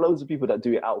there are loads of people that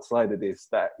do it outside of this.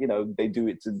 That they do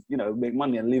it to make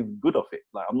money and live good off it.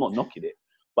 Like, I'm not knocking it,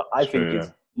 but I think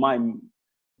it's my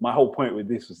whole point with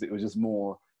this was it was just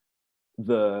more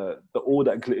the all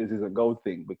that glitters isn't gold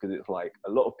thing, because it's like a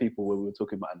lot of people when we were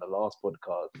talking about in the last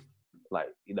podcast, like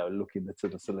looking to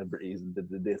the celebrities and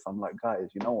this. I'm like, guys,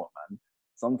 you know what, man?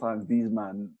 Sometimes these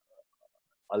men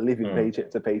are living paycheck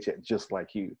to paycheck just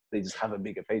like you. They just have a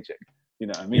bigger paycheck. You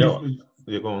know what I mean?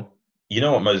 You're going. You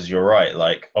know what, Moses? You're right.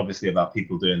 Like, obviously about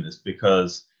people doing this,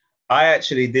 because I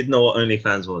actually did know what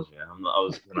OnlyFans was. Yeah,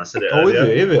 when I said it earlier.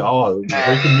 Is it? Oh,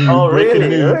 breaking news. Oh, breaking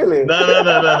news. Really? No.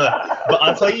 But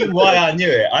I'll tell you why I knew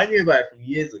it. I knew about it from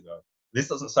years ago. This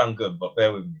doesn't sound good, but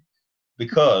bear with me,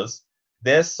 because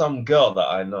there's some girl that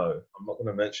I know. I'm not going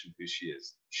to mention who she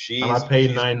is. And I pay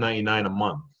 $9.99 a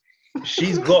month.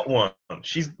 She's got one.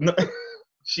 She's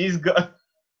got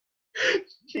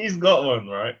one,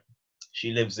 right?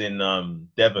 She lives in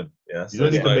Devon. Yeah, you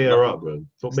don't need to lay her up, bro.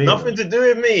 It's nothing to do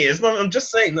with me. It's not. I'm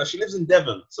just saying. No, she lives in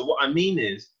Devon. So what I mean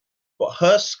is, but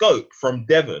her scope from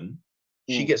Devon,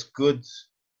 she gets good.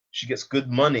 She gets good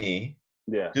money.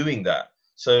 Doing that.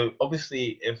 So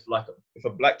obviously, if a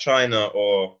Black China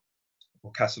or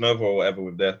Casanova or whatever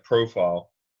with their profile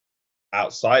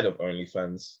outside of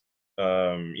OnlyFans,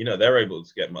 they're able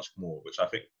to get much more, which I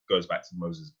think goes back to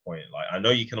Moses' point. Like, I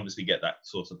know you can obviously get that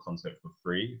sort of content for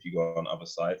free if you go on other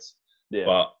sites,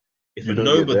 but if a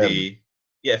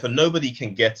nobody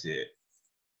can get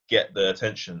the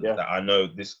attention that I know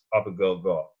this other girl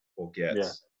got or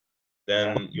gets,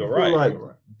 then you're right.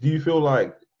 Do you feel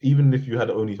like even if you had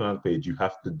an OnlyFans page, you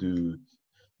have to do?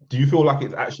 Do you feel like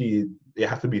it has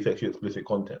to be sexually explicit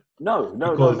content? No.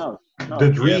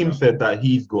 The Dream said that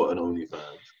he's got an OnlyFans.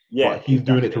 Yeah, but he's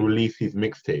doing it to release his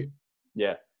mixtape.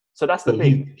 Yeah. So that's the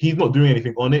thing. He's not doing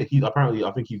anything on it.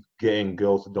 I think he's getting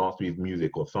girls to dance to his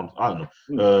music or something. I don't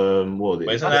know. What is it?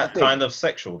 But isn't that kind of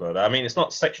sexual though? I mean, it's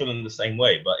not sexual in the same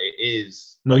way, but it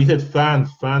is. No, he said fans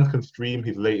can stream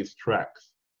his latest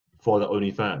tracks for the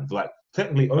OnlyFans. Like,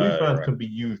 technically, OnlyFans can be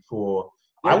used for.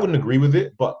 I wouldn't agree with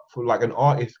it, but for like an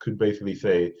artist could basically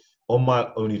say, on my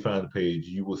OnlyFans page,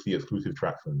 you will see exclusive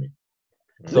tracks from me.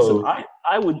 Listen, So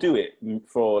I would do it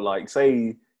for like, say,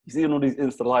 you see in all these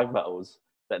Insta Live battles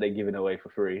that they're giving away for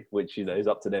free, which, you know, is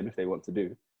up to them if they want to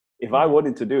do. If I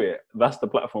wanted to do it, that's the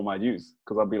platform I'd use,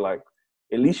 because I'd be like,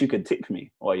 at least you can tip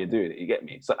me while you're doing it. You get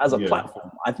me? So as a yeah, platform,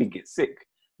 I think it's sick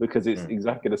because it's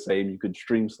exactly the same. You can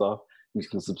stream stuff, you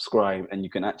can subscribe, and you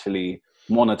can actually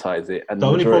monetize it. And the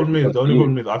only problem is I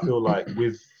you. feel like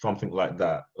with something like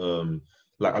that,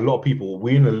 like a lot of people,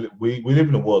 we live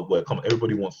in a world where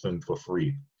everybody wants something for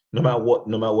free, no matter what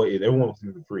it is, everyone wants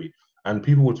something for free, and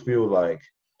people would feel like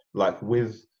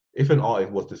with if an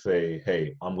artist was to say,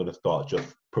 hey, I'm gonna start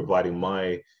just providing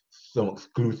some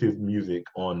exclusive music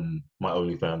on my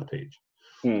OnlyFans page,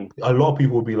 a lot of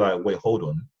people would be like, wait, hold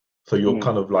on, so you're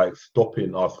kind of like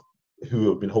stopping us who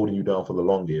have been holding you down for the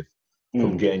longest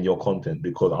from getting your content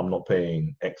because I'm not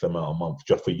paying X amount a month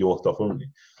just for your stuff only.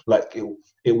 Like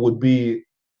it would be,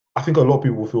 I think a lot of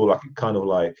people feel like it kind of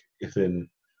like it's an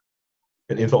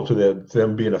insult to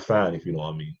them being a fan, if you know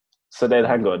what I mean. So then,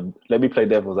 hang on, let me play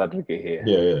devil's advocate here.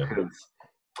 Yeah.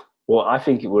 Well, I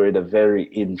think we're in a very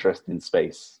interesting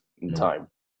space in time,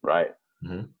 right?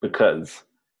 Because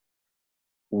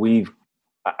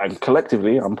and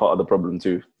collectively, I'm part of the problem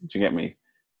too. Do you get me?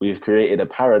 We've created a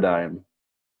paradigm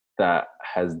that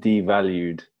has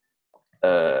devalued,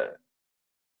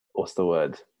 what's the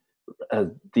word? Has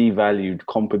devalued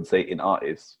compensating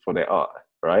artists for their art,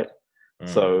 right?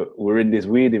 So we're in this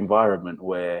weird environment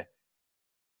where,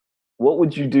 what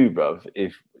would you do, bruv,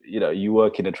 if you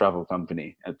work in a travel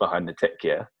company and behind the tech,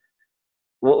 yeah?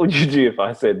 What would you do if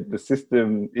I said the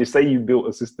system, if say you built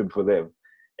a system for them,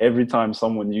 every time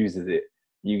someone uses it,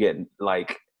 you get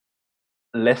like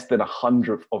less than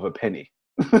 1/100th of a penny?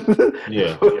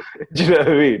 Yeah. Do you know what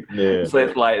I mean? Yeah. So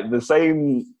it's like the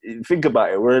same, think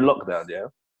about it, we're in lockdown, yeah?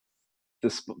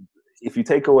 If you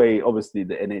take away, obviously,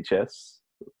 the NHS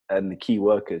and the key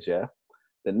workers, yeah?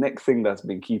 The next thing that's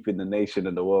been keeping the nation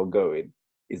and the world going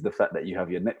is the fact that you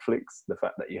have your Netflix, the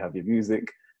fact that you have your music,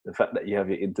 the fact that you have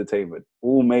your entertainment,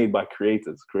 all made by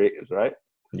creators, right?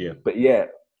 Yeah. But yeah,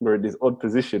 we're in this odd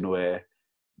position where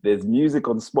there's music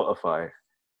on Spotify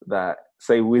that,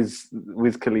 say, Wiz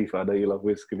Khalifa, I know you love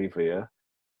Wiz Khalifa, yeah?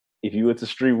 If you were to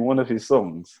stream one of his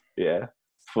songs, yeah,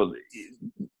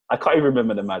 I can't even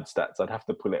remember the mad stats, I'd have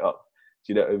to pull it up.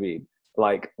 Do you know what I mean?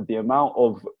 Like, the amount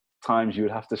of times you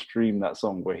would have to stream that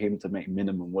song for him to make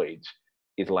minimum wage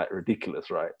is like ridiculous,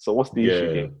 right? So what's the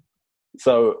issue here?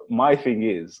 So my thing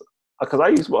is, because I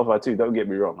use Spotify too, don't get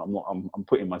me wrong, I'm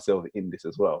putting myself in this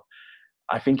as well.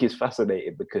 I think it's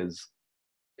fascinating because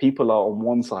people are on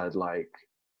one side like,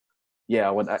 yeah,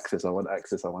 I want access,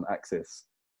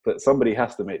 but somebody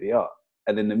has to make the art.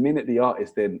 And then the minute the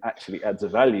artist then actually adds a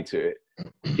value to it,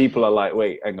 people are like,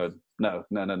 wait, hang on, no.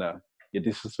 You're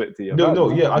disrespecting your fans.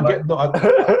 I get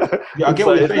so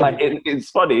what you're it's saying. Like, it's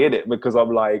funny, isn't it? Because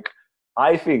I'm like,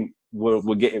 I think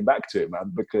we're getting back to it,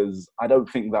 man, because I don't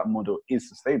think that model is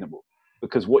sustainable.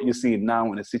 Because what you're seeing now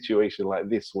in a situation like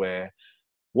this, where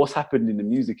what's happened in the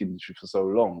music industry for so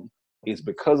long is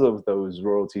because of those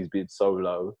royalties being so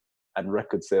low and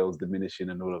record sales diminishing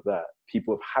and all of that,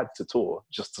 people have had to tour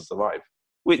just to survive,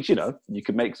 which, you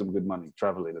can make some good money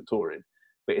traveling and touring,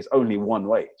 but it's only one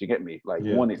way. Do you get me? Like,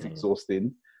 one, it's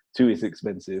exhausting. Two, it's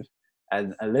expensive.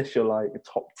 And unless you're like a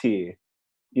top tier,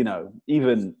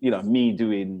 even, me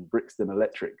doing Brixton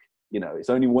Electric, it's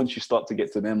only once you start to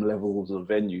get to them levels of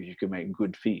venues, you can make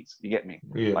good fees. You get me?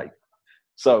 Yeah. Like,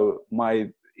 so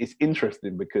it's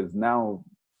interesting because now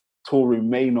touring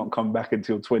may not come back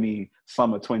until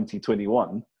summer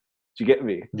 2021. Do you get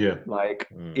me? Yeah. Like,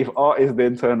 if artists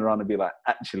then turn around and be like,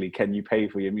 actually, can you pay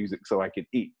for your music so I can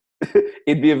eat?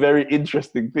 It'd be a very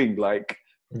interesting thing. Like,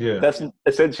 that's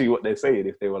essentially what they're saying.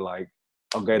 If they were like,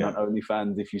 I'm going on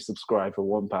OnlyFans if you subscribe for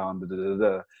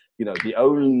 £1, the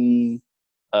only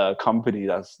company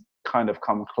that's kind of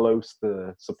come close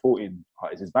to supporting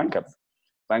artists is Bandcamp.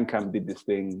 Bandcamp did this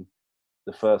thing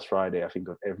the first Friday, I think,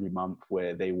 of every month,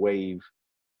 where they waive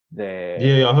their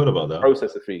I heard about that.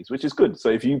 processor fees, which is good. So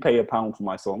if you pay £1 for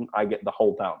my song, I get the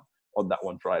whole £1 on that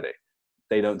one Friday.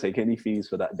 They don't take any fees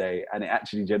for that day, and it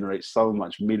actually generates so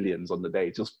much millions on the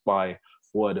day just by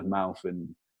word of mouth.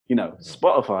 And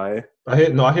Spotify. I hear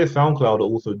SoundCloud are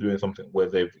also doing something where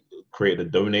they've created a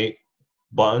donate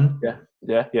button.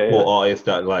 Yeah. For artists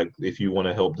that, like, if you want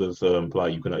to help this apply,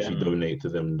 you can actually donate to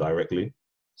them directly.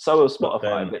 So is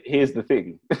Spotify, but here's the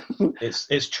thing: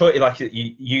 it's choice. Like,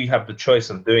 you have the choice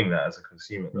of doing that as a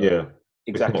consumer. Though. Yeah,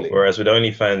 exactly. Whereas with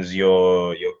OnlyFans,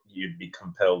 you'd be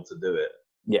compelled to do it.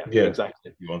 Yeah,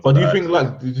 exactly. But do you think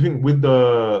with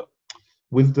the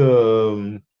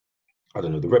I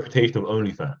don't know, the reputation of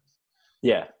OnlyFans?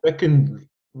 Yeah. I reckon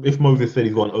if Moses said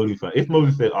he's got an OnlyFans, if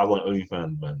Moses said I got an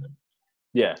OnlyFans, man,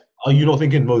 Yeah. are you not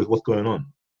thinking, Moses, what's going on?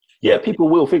 Yeah, people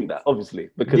will think that, obviously,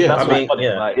 because Yeah, that's I mean, what's funny.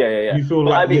 yeah. Like, yeah. You feel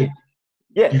But like I mean,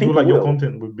 yeah, do you feel people like your will.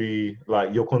 content would be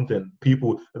like your content?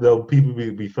 People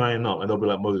be signing up and they'll be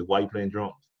like, Moses, why are you playing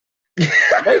drums? Maybe,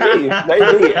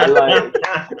 and like,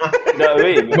 you know what I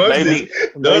mean? Moses,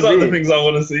 those are the things I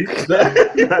want to see.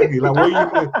 Exactly. Like, what are you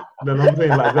saying? No, I'm saying,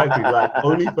 like, exactly. Like,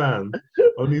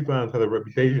 OnlyFans has a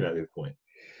reputation at this point.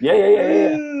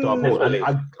 Yeah. So Definitely.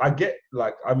 I get,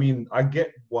 like, I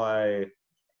get why.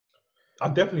 I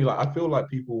definitely like. I feel like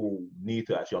people need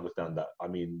to actually understand that. I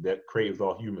mean, that creatives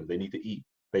are humans. They need to eat.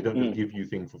 They don't just give you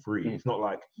things for free. It's not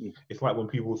like it's like when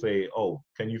people say, "Oh,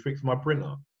 can you fix my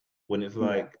printer?" When it's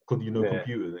like, because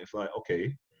computers, and it's like,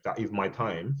 okay, that is my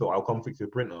time, so I'll come fix your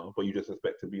printer. But you just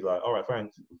expect to be like, all right,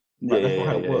 thanks. Like, that's not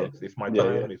how it works. It's my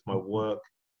time. It's my work.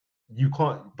 You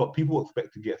can't. But people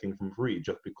expect to get things from free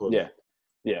just because.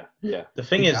 Yeah. The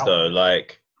thing is, though,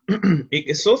 like.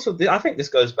 It's sort of, I think this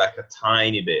goes back a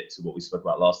tiny bit to what we spoke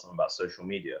about last time about social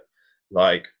media.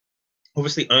 Like,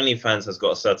 obviously, OnlyFans has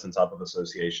got a certain type of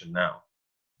association now.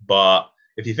 But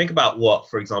if you think about what,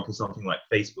 for example, something like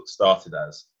Facebook started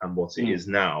as and what it is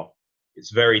now,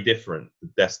 it's very different. The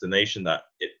destination that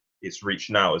it's reached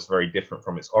now is very different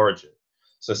from its origin.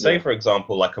 So say, for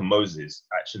example, like a Moses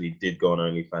actually did go on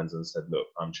OnlyFans and said, look,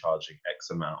 I'm charging X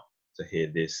amount to hear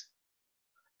this.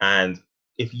 And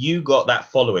if you got that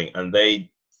following and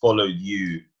they followed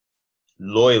you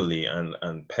loyally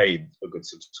and paid a good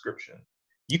subscription,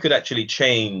 you could actually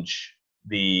change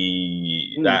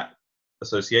that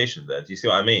association there. Do you see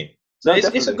what I mean? So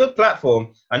it's a good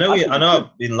platform. I know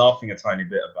I've been laughing a tiny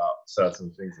bit about certain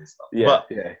things and stuff.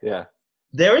 Yeah.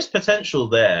 There is potential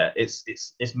there. It's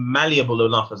malleable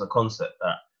enough as a concept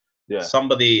that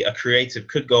somebody, a creative,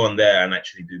 could go on there and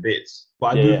actually do bits.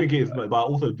 But I do think it's, but I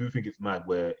also do think it's mad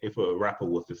where if a rapper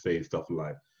was to say stuff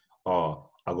like,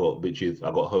 "Oh, I got bitches, I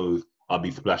got hoes, I'll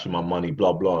be splashing my money,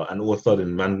 blah blah," and all of a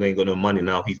sudden, man ain't got no money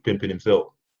now. He's pimping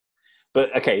himself.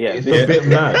 But okay, it's a bit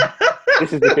mad.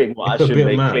 This is the thing. What I should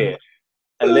make clear: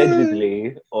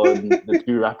 allegedly, on the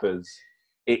two rappers,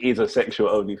 it is a sexual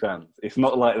OnlyFans. It's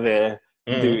not like they're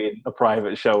doing a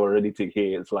private show or anything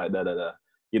here. It's like da.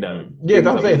 You know, yeah,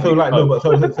 that's it. So like, no, but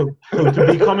so to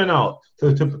be coming out,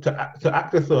 to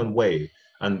act a certain way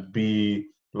and be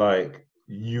like,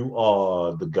 you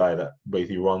are the guy that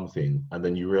basically runs things, and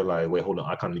then you realize, wait, hold on,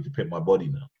 I kind of need to pimp my body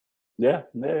now. Yeah.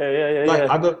 Like,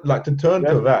 I don't like to turn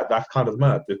to that. That's kind of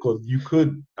mad because you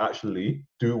could actually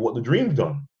do what the Dream's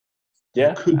done. Yeah,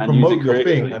 you could promote your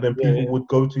thing, and then people would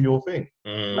go to your thing.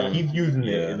 Like, he's using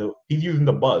it. He's using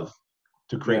the buzz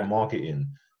to create marketing,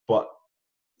 but.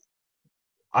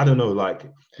 I don't know, like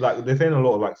they're saying a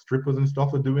lot of like strippers and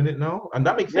stuff are doing it now, and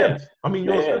that makes sense. I mean,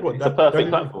 you're a stripper. It's a perfect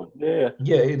platform.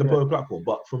 It's a perfect platform.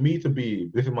 But for me to be,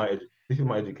 this is my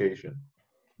education,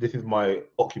 this is my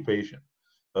occupation.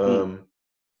 I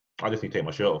just need to take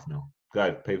my shirt off now,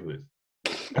 guys. Pay for this.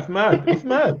 That's mad. It's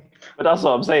mad. But that's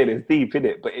what I'm saying. It's deep in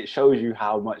it, but it shows you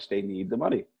how much they need the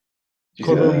money.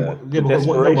 But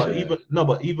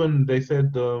even they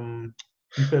said.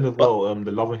 He said as well, the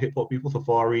Love and Hip Hop people,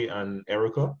 Safari and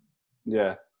Erica.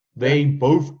 Yeah. They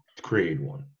both created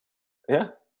one.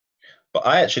 Yeah. But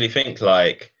I actually think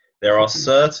like there are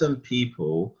certain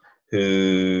people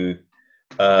who,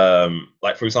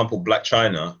 like for example, Black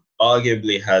China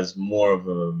arguably has more of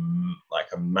a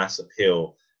mass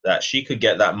appeal that she could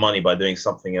get that money by doing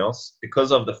something else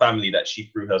because of the family that she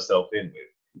threw herself in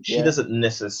with. She doesn't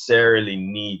necessarily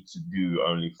need to do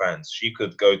OnlyFans. She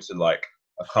could go to like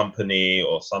a company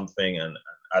or something and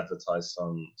advertise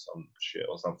some shit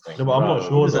or something. No, but I'm not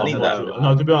sure.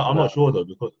 No, to be honest, I'm not sure though,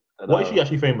 because what is she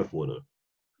actually famous for though?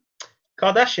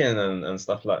 Kardashian and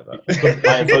stuff like that.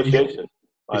 By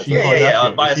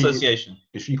association. By association.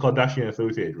 Is she Kardashian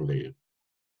associated related?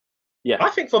 Yeah. I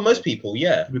think for most people,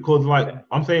 yeah. Because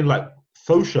I'm saying like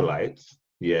socialites,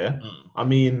 I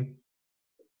mean,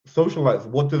 socialites,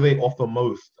 what do they offer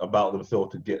most about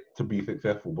themselves to be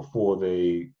successful before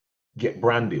they get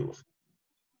brand deals?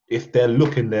 If they're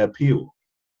looking their appeal.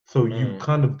 So you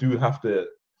kind of do have to,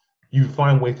 you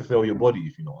find ways to sell your body,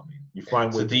 if you know what I mean. You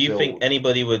find ways. So do you think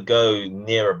anybody would go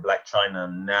near a Black China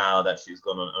now that she's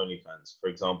gone on OnlyFans? For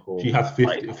example, she has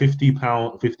 $50.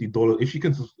 If she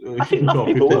can, I think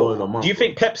 $50 a month. Do you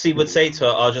think Pepsi would say to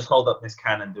her, "I'll just hold up this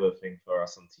can and do a thing for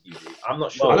us on TV"? I'm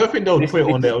not sure. I don't think they'll put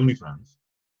it on their OnlyFans.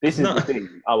 This is the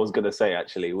thing I was gonna say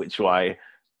actually, which why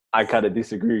I kind of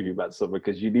disagree with you about some,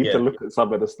 because you need to look at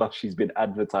some of the stuff she's been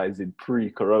advertising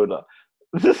pre-corona,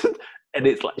 and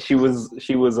it's like she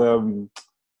was on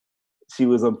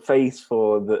Face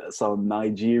for some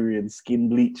Nigerian skin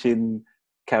bleaching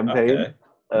campaign. Okay.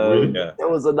 Really? Yeah. There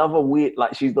was another weird,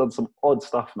 like she's done some odd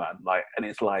stuff, man. Like, and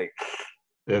it's like,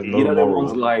 There's you no know, the moral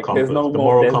ones like compass. there's no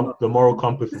more, there's no, The moral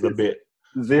compass is a bit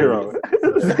zero,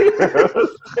 Yeah. zero.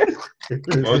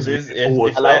 Moses,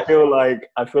 Forward. And I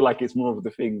feel like it's more of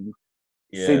the thing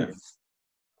yeah. since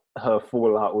her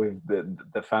fallout with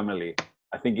the family.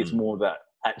 I think it's more that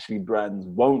actually brands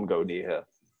won't go near her.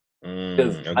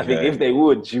 Because I think if they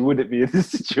would, she wouldn't be in this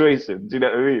situation. Do you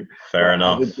know what I mean? Fair like,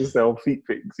 enough. having to sell feet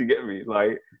pics, you get me?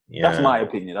 Like, that's my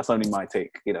opinion. That's only my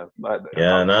take, you know. Like,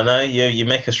 No, you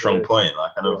make a strong point.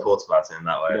 Like, I never thought about it in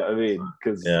that way. You know what I mean?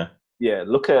 Because, yeah,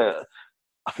 look at,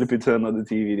 I flipping turned on the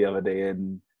TV the other day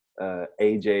and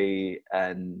AJ,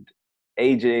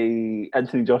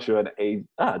 Anthony Joshua and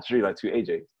it's really like two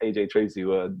AJ Tracy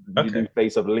were the new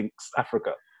face of Lynx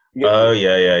Africa. Oh,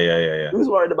 yeah. Who's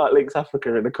worried about Lynx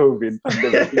Africa in the COVID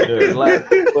pandemic? Like,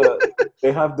 but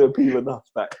they have the appeal enough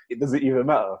that it doesn't even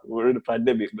matter. We're in a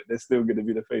pandemic, but they're still going to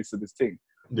be the face of this thing.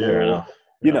 Fair enough.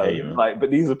 You know, like,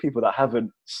 but these are people that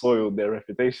haven't soiled their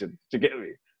reputation. Do you get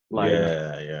me? Like,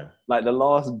 like the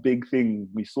last big thing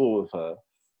we saw of her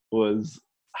was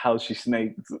how she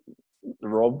snaked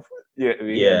Rob. Yeah,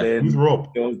 and then who's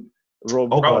Rob?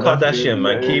 Rob Kardashian,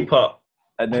 man, keep up.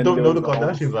 And then I don't know the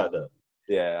Kardashians like that.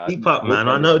 Yeah, keep up, man.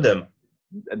 I know them.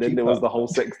 And then there was the whole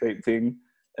sex tape thing,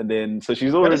 and then so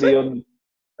she's already on.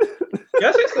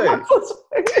 Yeah, sex tape.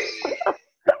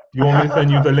 You want me to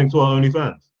send you the link to our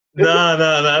OnlyFans? No.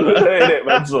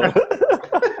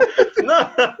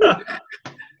 No.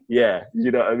 Yeah,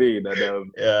 you know what I mean.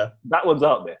 And that one's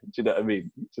out there. Do you know what I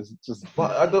mean? Just.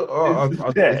 But I don't.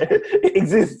 It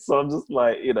exists. So I'm just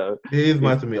like, you know. It is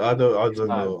mad to me. I don't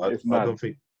know. I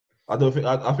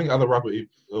think as a rapper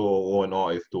or an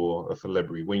artist or a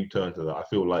celebrity, when you turn to that, I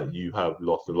feel like you have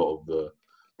lost a lot of the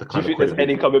kind of. Do you think there's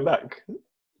any coming back?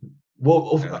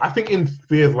 Well, I think in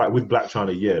fears like with Blac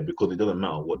Chyna, yeah, because it doesn't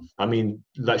matter what. I mean,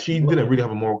 like she didn't really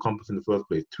have a moral compass in the first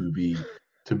place to be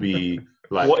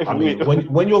like. I mean,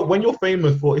 when you're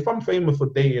famous for, if I'm famous for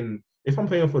dating a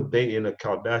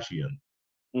Kardashian,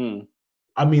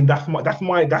 I mean that's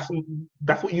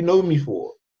what you know me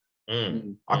for.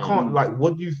 I can't like.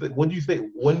 What do you say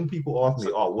when people ask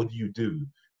me, "Oh, what do you do?"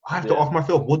 I have to ask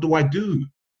myself, "What do I do?"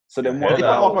 So then, if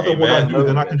I ask myself what I do,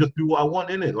 then I can just do what I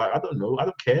want in it. Like I don't know, I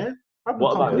don't care.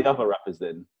 What about the other rappers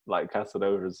then, like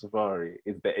Casanova and Safari?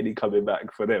 Is there any coming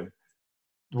back for them?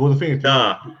 Well, the thing is,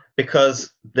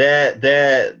 because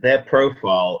their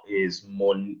profile is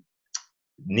more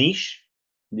niche.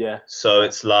 Yeah. So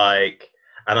it's like,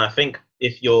 and I think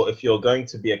if you're going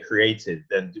to be a creative,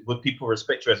 then would people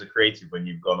respect you as a creative when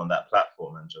you've gone on that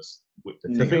platform and just whipped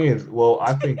the thing is, well,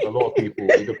 I think a lot of people.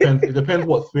 It depends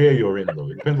what sphere you're in, though.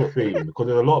 It depends what sphere you're in, because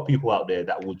there's a lot of people out there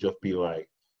that will just be like,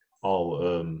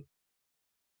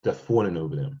 just fawning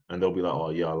over them, and they'll be like, "Oh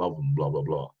yeah, I love them," blah blah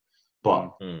blah.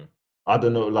 But I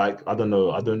don't know. Like I don't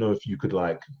know if you could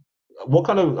like. What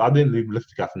kind of? I didn't even listen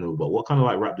to Casanova, but what kind of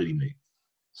like rap did he make?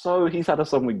 So he's had a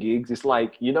song with Gigs. It's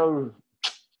like, you know,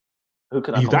 who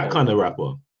can I? He's that kind of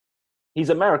rapper.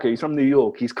 He's American. He's from New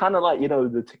York. He's kind of like, you know,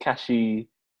 the Tekashi.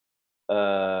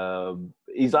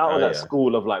 He's out of that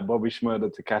school of like Bobby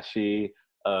Shmurda, Tekashi.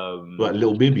 Like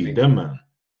Lil Bibby, them man.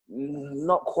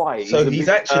 Not quite. So he's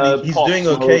actually he's doing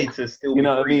okay to still. You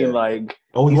know what I mean? Like,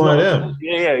 he's one of them.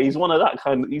 Yeah, he's one of that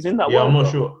kind. He's in that. Yeah, I'm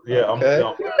not sure. Yeah,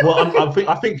 well,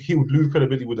 I think he would lose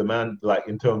credibility with the man, like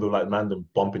in terms of like Mandem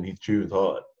bumping his tunes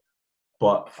hard.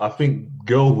 But I think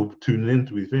girls will tune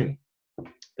into his thing.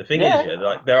 The thing is,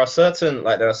 like there are certain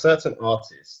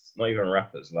artists, not even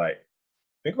rappers, like.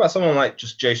 Think about someone like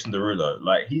just Jason Derulo.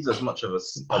 Like he's as much of a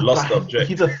lost object.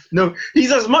 He's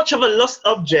as much of a lost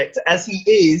object as he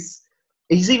is.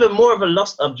 He's even more of a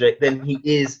lost object than he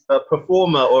is a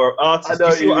performer or artist.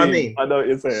 You see what I mean? I know what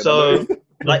you're saying. So,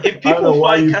 like, if people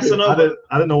find Casanova,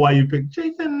 I don't know why you picked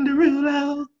Jason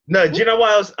Derulo. No, do you know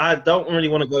why I don't really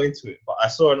want to go into it, but I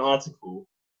saw an article,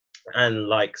 and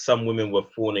like some women were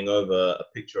fawning over a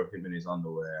picture of him in his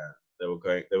underwear. They were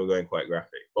going quite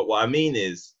graphic. But what I mean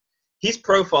is, his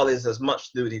profile is as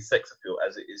much to do with his sex appeal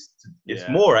as it is it's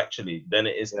more actually than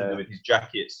it is to do with his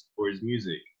jackets or his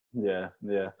music. Yeah.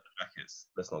 Jackets.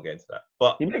 Let's not get into that.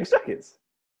 But he makes jackets.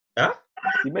 Huh?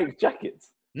 He makes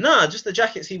jackets. Nah, just the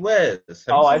jackets he wears.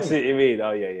 I see what you mean.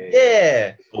 Oh yeah.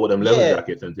 Yeah. All them leather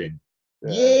jackets and things.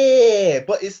 Yeah,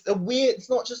 but it's a weird.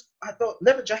 It's not just.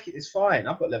 Leather jacket is fine.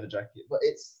 I've got leather jacket, but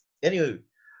it's anyway.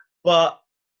 But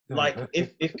like,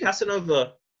 if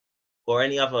Casanova or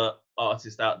any other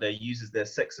artist out there uses their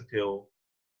sex appeal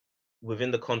within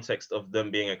the context of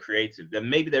them being a creative, then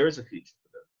maybe there is a future for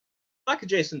them. Like a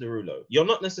Jason Derulo, you're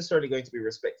not necessarily going to be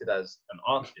respected as an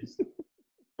artist,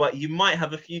 but you might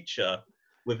have a future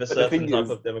with a But the certain thing type is,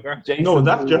 of demographic. Jason's No,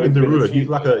 that's always Justin been a Derulo. He's street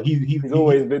like nigga. a he's He's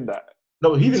always been that.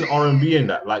 no, he's in R&B in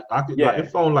that. Like I could, like Yeah.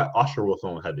 if someone like Usher or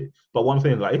someone had it, but one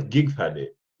thing like if Giggs had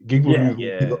it, Giggs would Yeah. lose.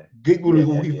 Yeah. Giggs would Yeah, lose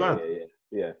all yeah, his yeah, fans.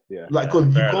 yeah. Like, Yeah, because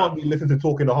you fair can't enough. be listening to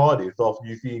Talking the Hardest after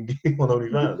you seeing Giggs on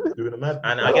OnlyFans doing a mad.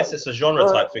 And I guess it's a genre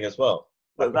type thing as well.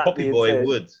 But Like that Poppy being Boy said,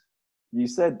 would. You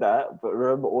said that, but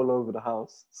remember All Over the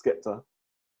House, Skepta?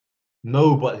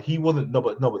 No, but he wasn't. No,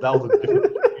 but that was a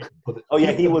different. Oh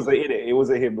yeah, he wasn't in it. It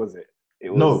wasn't him, was it? It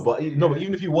was. No, but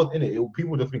even if he was in it,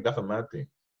 people just think that's a mad thing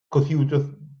because he was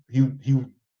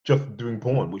just doing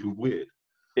porn, which was weird.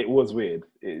 It was weird.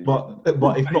 But it's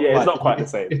not. Yeah, it's not quite the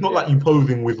same. It's not like you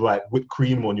posing with like whipped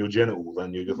cream on your genitals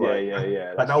and you're just like,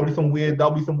 yeah. Like that'll be some weird.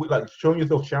 Like showing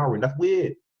yourself showering. That's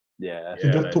weird. Yeah.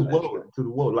 To just to the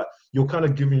world, like you're kind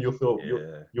of giving yourself,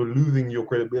 you're losing your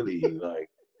credibility, like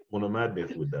on a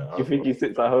madness with that. You think he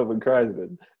sits at home and cries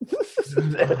then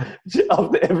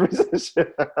after every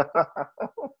session?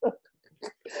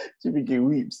 Do you think he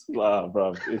weeps? Wow,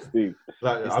 bro, it's deep.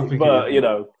 Like, But you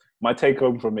know, my take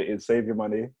home from it is save your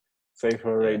money, save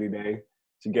for a rainy day.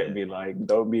 To get me, like,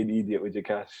 don't be an idiot with your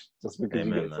cash just because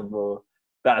you get some more.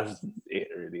 That's it,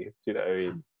 really. Do you know what I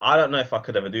mean? I don't know if I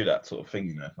could ever do that sort of thing,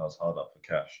 you know, if I was hard up for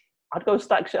cash. I'd go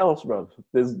stack shelves, bro.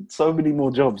 There's so many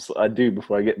more jobs I do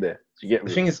before I get there. Do you get me?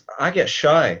 The thing is, I get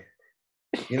shy.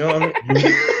 You know what I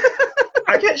mean?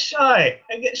 I get shy.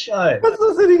 That's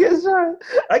what I said, you get shy.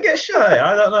 I get shy.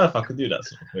 I don't know if I could do that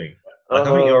sort of thing. Like,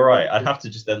 I think you're right. I'd have to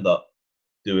just end up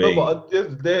doing. No, but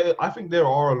I think there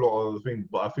are a lot of things,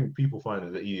 but I think people find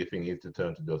that the easier thing is to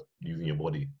turn to just using your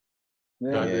body.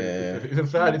 Yeah. It's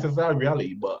a sad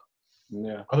reality, but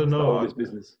Yeah. I don't know. It's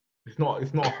business. It's not a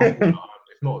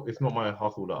hustle. It's not my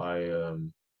hustle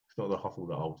that it's not the hustle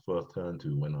that I'll first turn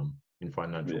to when I'm in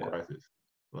financial crisis.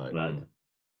 Like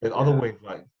there's other ways.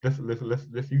 Like let's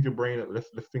use your brain. Let's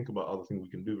think about other things we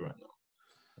can do right now.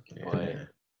 Yeah.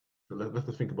 So let's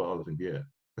just think about other things. Yeah,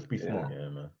 let's be smart. Yeah,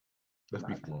 man. Let's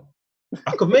be smart.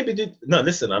 I could maybe do. No,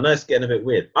 listen. I know it's getting a bit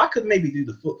weird. I could maybe do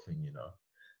the foot thing, you know.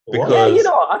 What? Yeah, you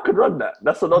know, I could run that.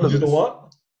 That's anonymous. You know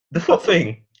what? The foot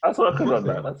thing. That's what I could run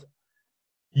that. That's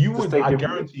You would. I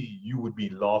guarantee you would be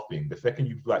laughing the second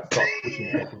you like start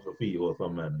pushing off with your feet or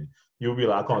something. You'll be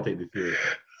like, I can't take this seriously.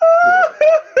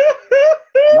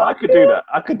 No, I could do that.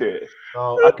 I could do it.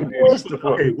 I could do it.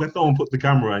 Okay, when someone puts the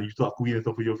camera and you start squeezing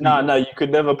stuff with your feet. No, you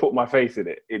could never put my face in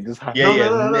it. It just happens.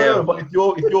 No, but it's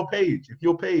your page. It's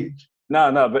your page.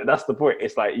 No, but that's the point.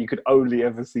 It's like you could only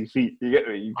ever see feet. You get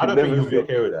me? I don't think you'd be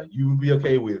okay with that. You would be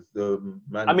okay with the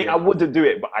man. I mean, I wouldn't do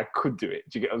it, but I could do it.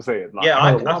 Do you get what I'm saying? Like,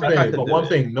 Yeah, one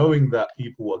thing, knowing that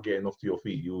people are getting off to your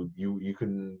feet, you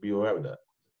can be alright with that.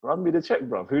 Run me the check,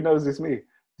 bro. Who knows it's me?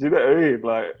 Do you know what I mean?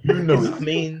 Like, you know. I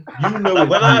mean, you know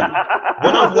when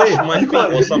I wash my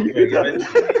feet or something,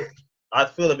 eventually,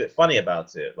 I'd feel a bit funny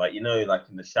about it. Like, you know, like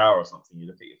in the shower or something, you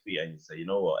look at your feet and you say, you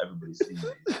know what, everybody's seen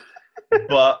these.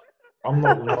 But I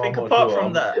think apart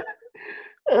from that,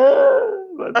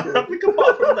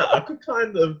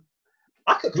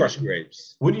 I could crush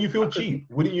grapes. Wouldn't you feel cheap?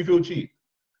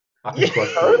 I could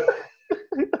crush grapes.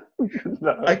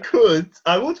 No.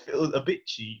 I would feel a bit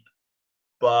cheap,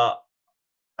 but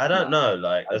I don't know.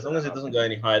 Like, as long as it doesn't go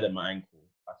any higher than my ankle,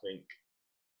 I think.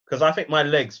 Because I think my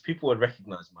legs, people would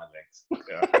recognize my legs.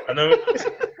 Yeah, I know.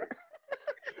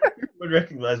 People would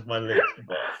recognize my legs,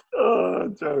 but. Oh,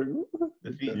 joke.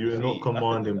 You're not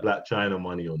commanding Black China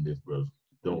money on this, bro.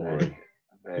 Don't worry.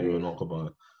 You're not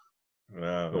commanding.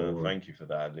 No, thank you for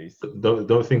that, at least.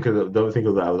 Don't think of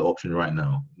that as an option right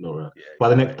now. No, right. Yeah, by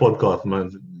the next podcast,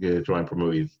 man's gonna try and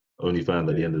promote his OnlyFans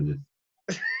at the end of this.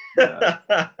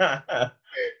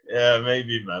 Yeah,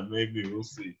 maybe, man. Maybe we'll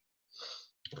see.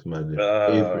 It's mad.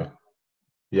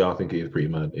 Yeah, I think it is pretty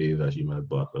mad. It is actually mad,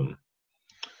 but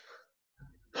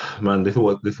man, this is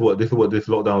what this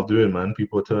lockdown's doing, man.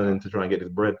 People are turning to try and get this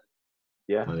bread.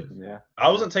 Yeah, like, yeah. I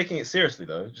wasn't taking it seriously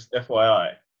though. Just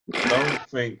FYI. Don't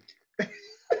think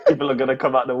people are gonna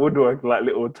come out the woodwork like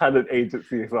little talent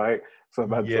agencies, like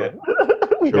Samantha. Yeah.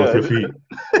 Show us your feet.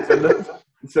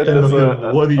 Send us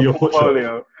what is your foot shop?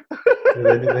 portfolio.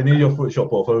 They need your foot shop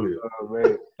portfolio. Oh,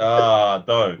 mate.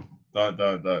 Don't.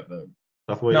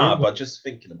 That's what. Nah, but just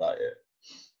thinking about it.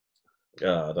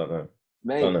 Yeah, I don't know.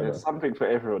 Mate, Don't know, there's man. something for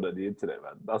everyone on the internet,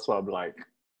 man. That's why I'm like,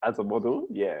 as a model,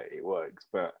 yeah, it works.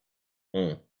 But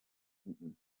Not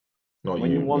when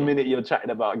you, you 1 no. minute you're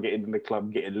chatting about getting in the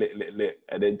club, getting lit,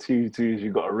 and then two is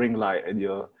you got a ring light and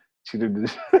you're chilling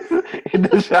in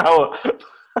the shower.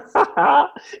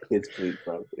 It's peak,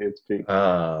 bro. It's peak.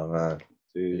 Ah, man.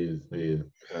 It is.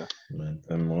 Yeah. Man,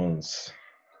 them ones.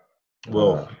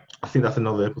 Well, I think that's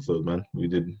another episode, man. We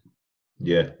hit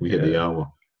the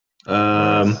hour.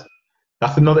 Nice.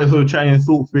 That's another episode of Chatting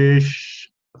Saltfish.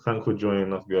 Thanks for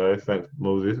joining us, guys. Thanks,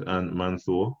 Moses and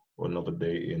Mansour, for another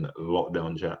day in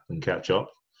lockdown chat and catch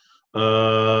up.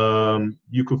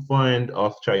 You can find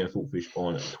us Chatting Saltfish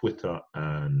on Twitter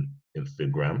and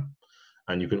Instagram.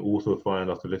 And you can also find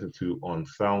us to listen to on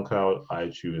SoundCloud,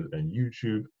 iTunes, and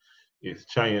YouTube. It's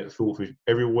Chatting Saltfish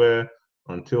everywhere.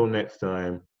 Until next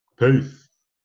time, peace.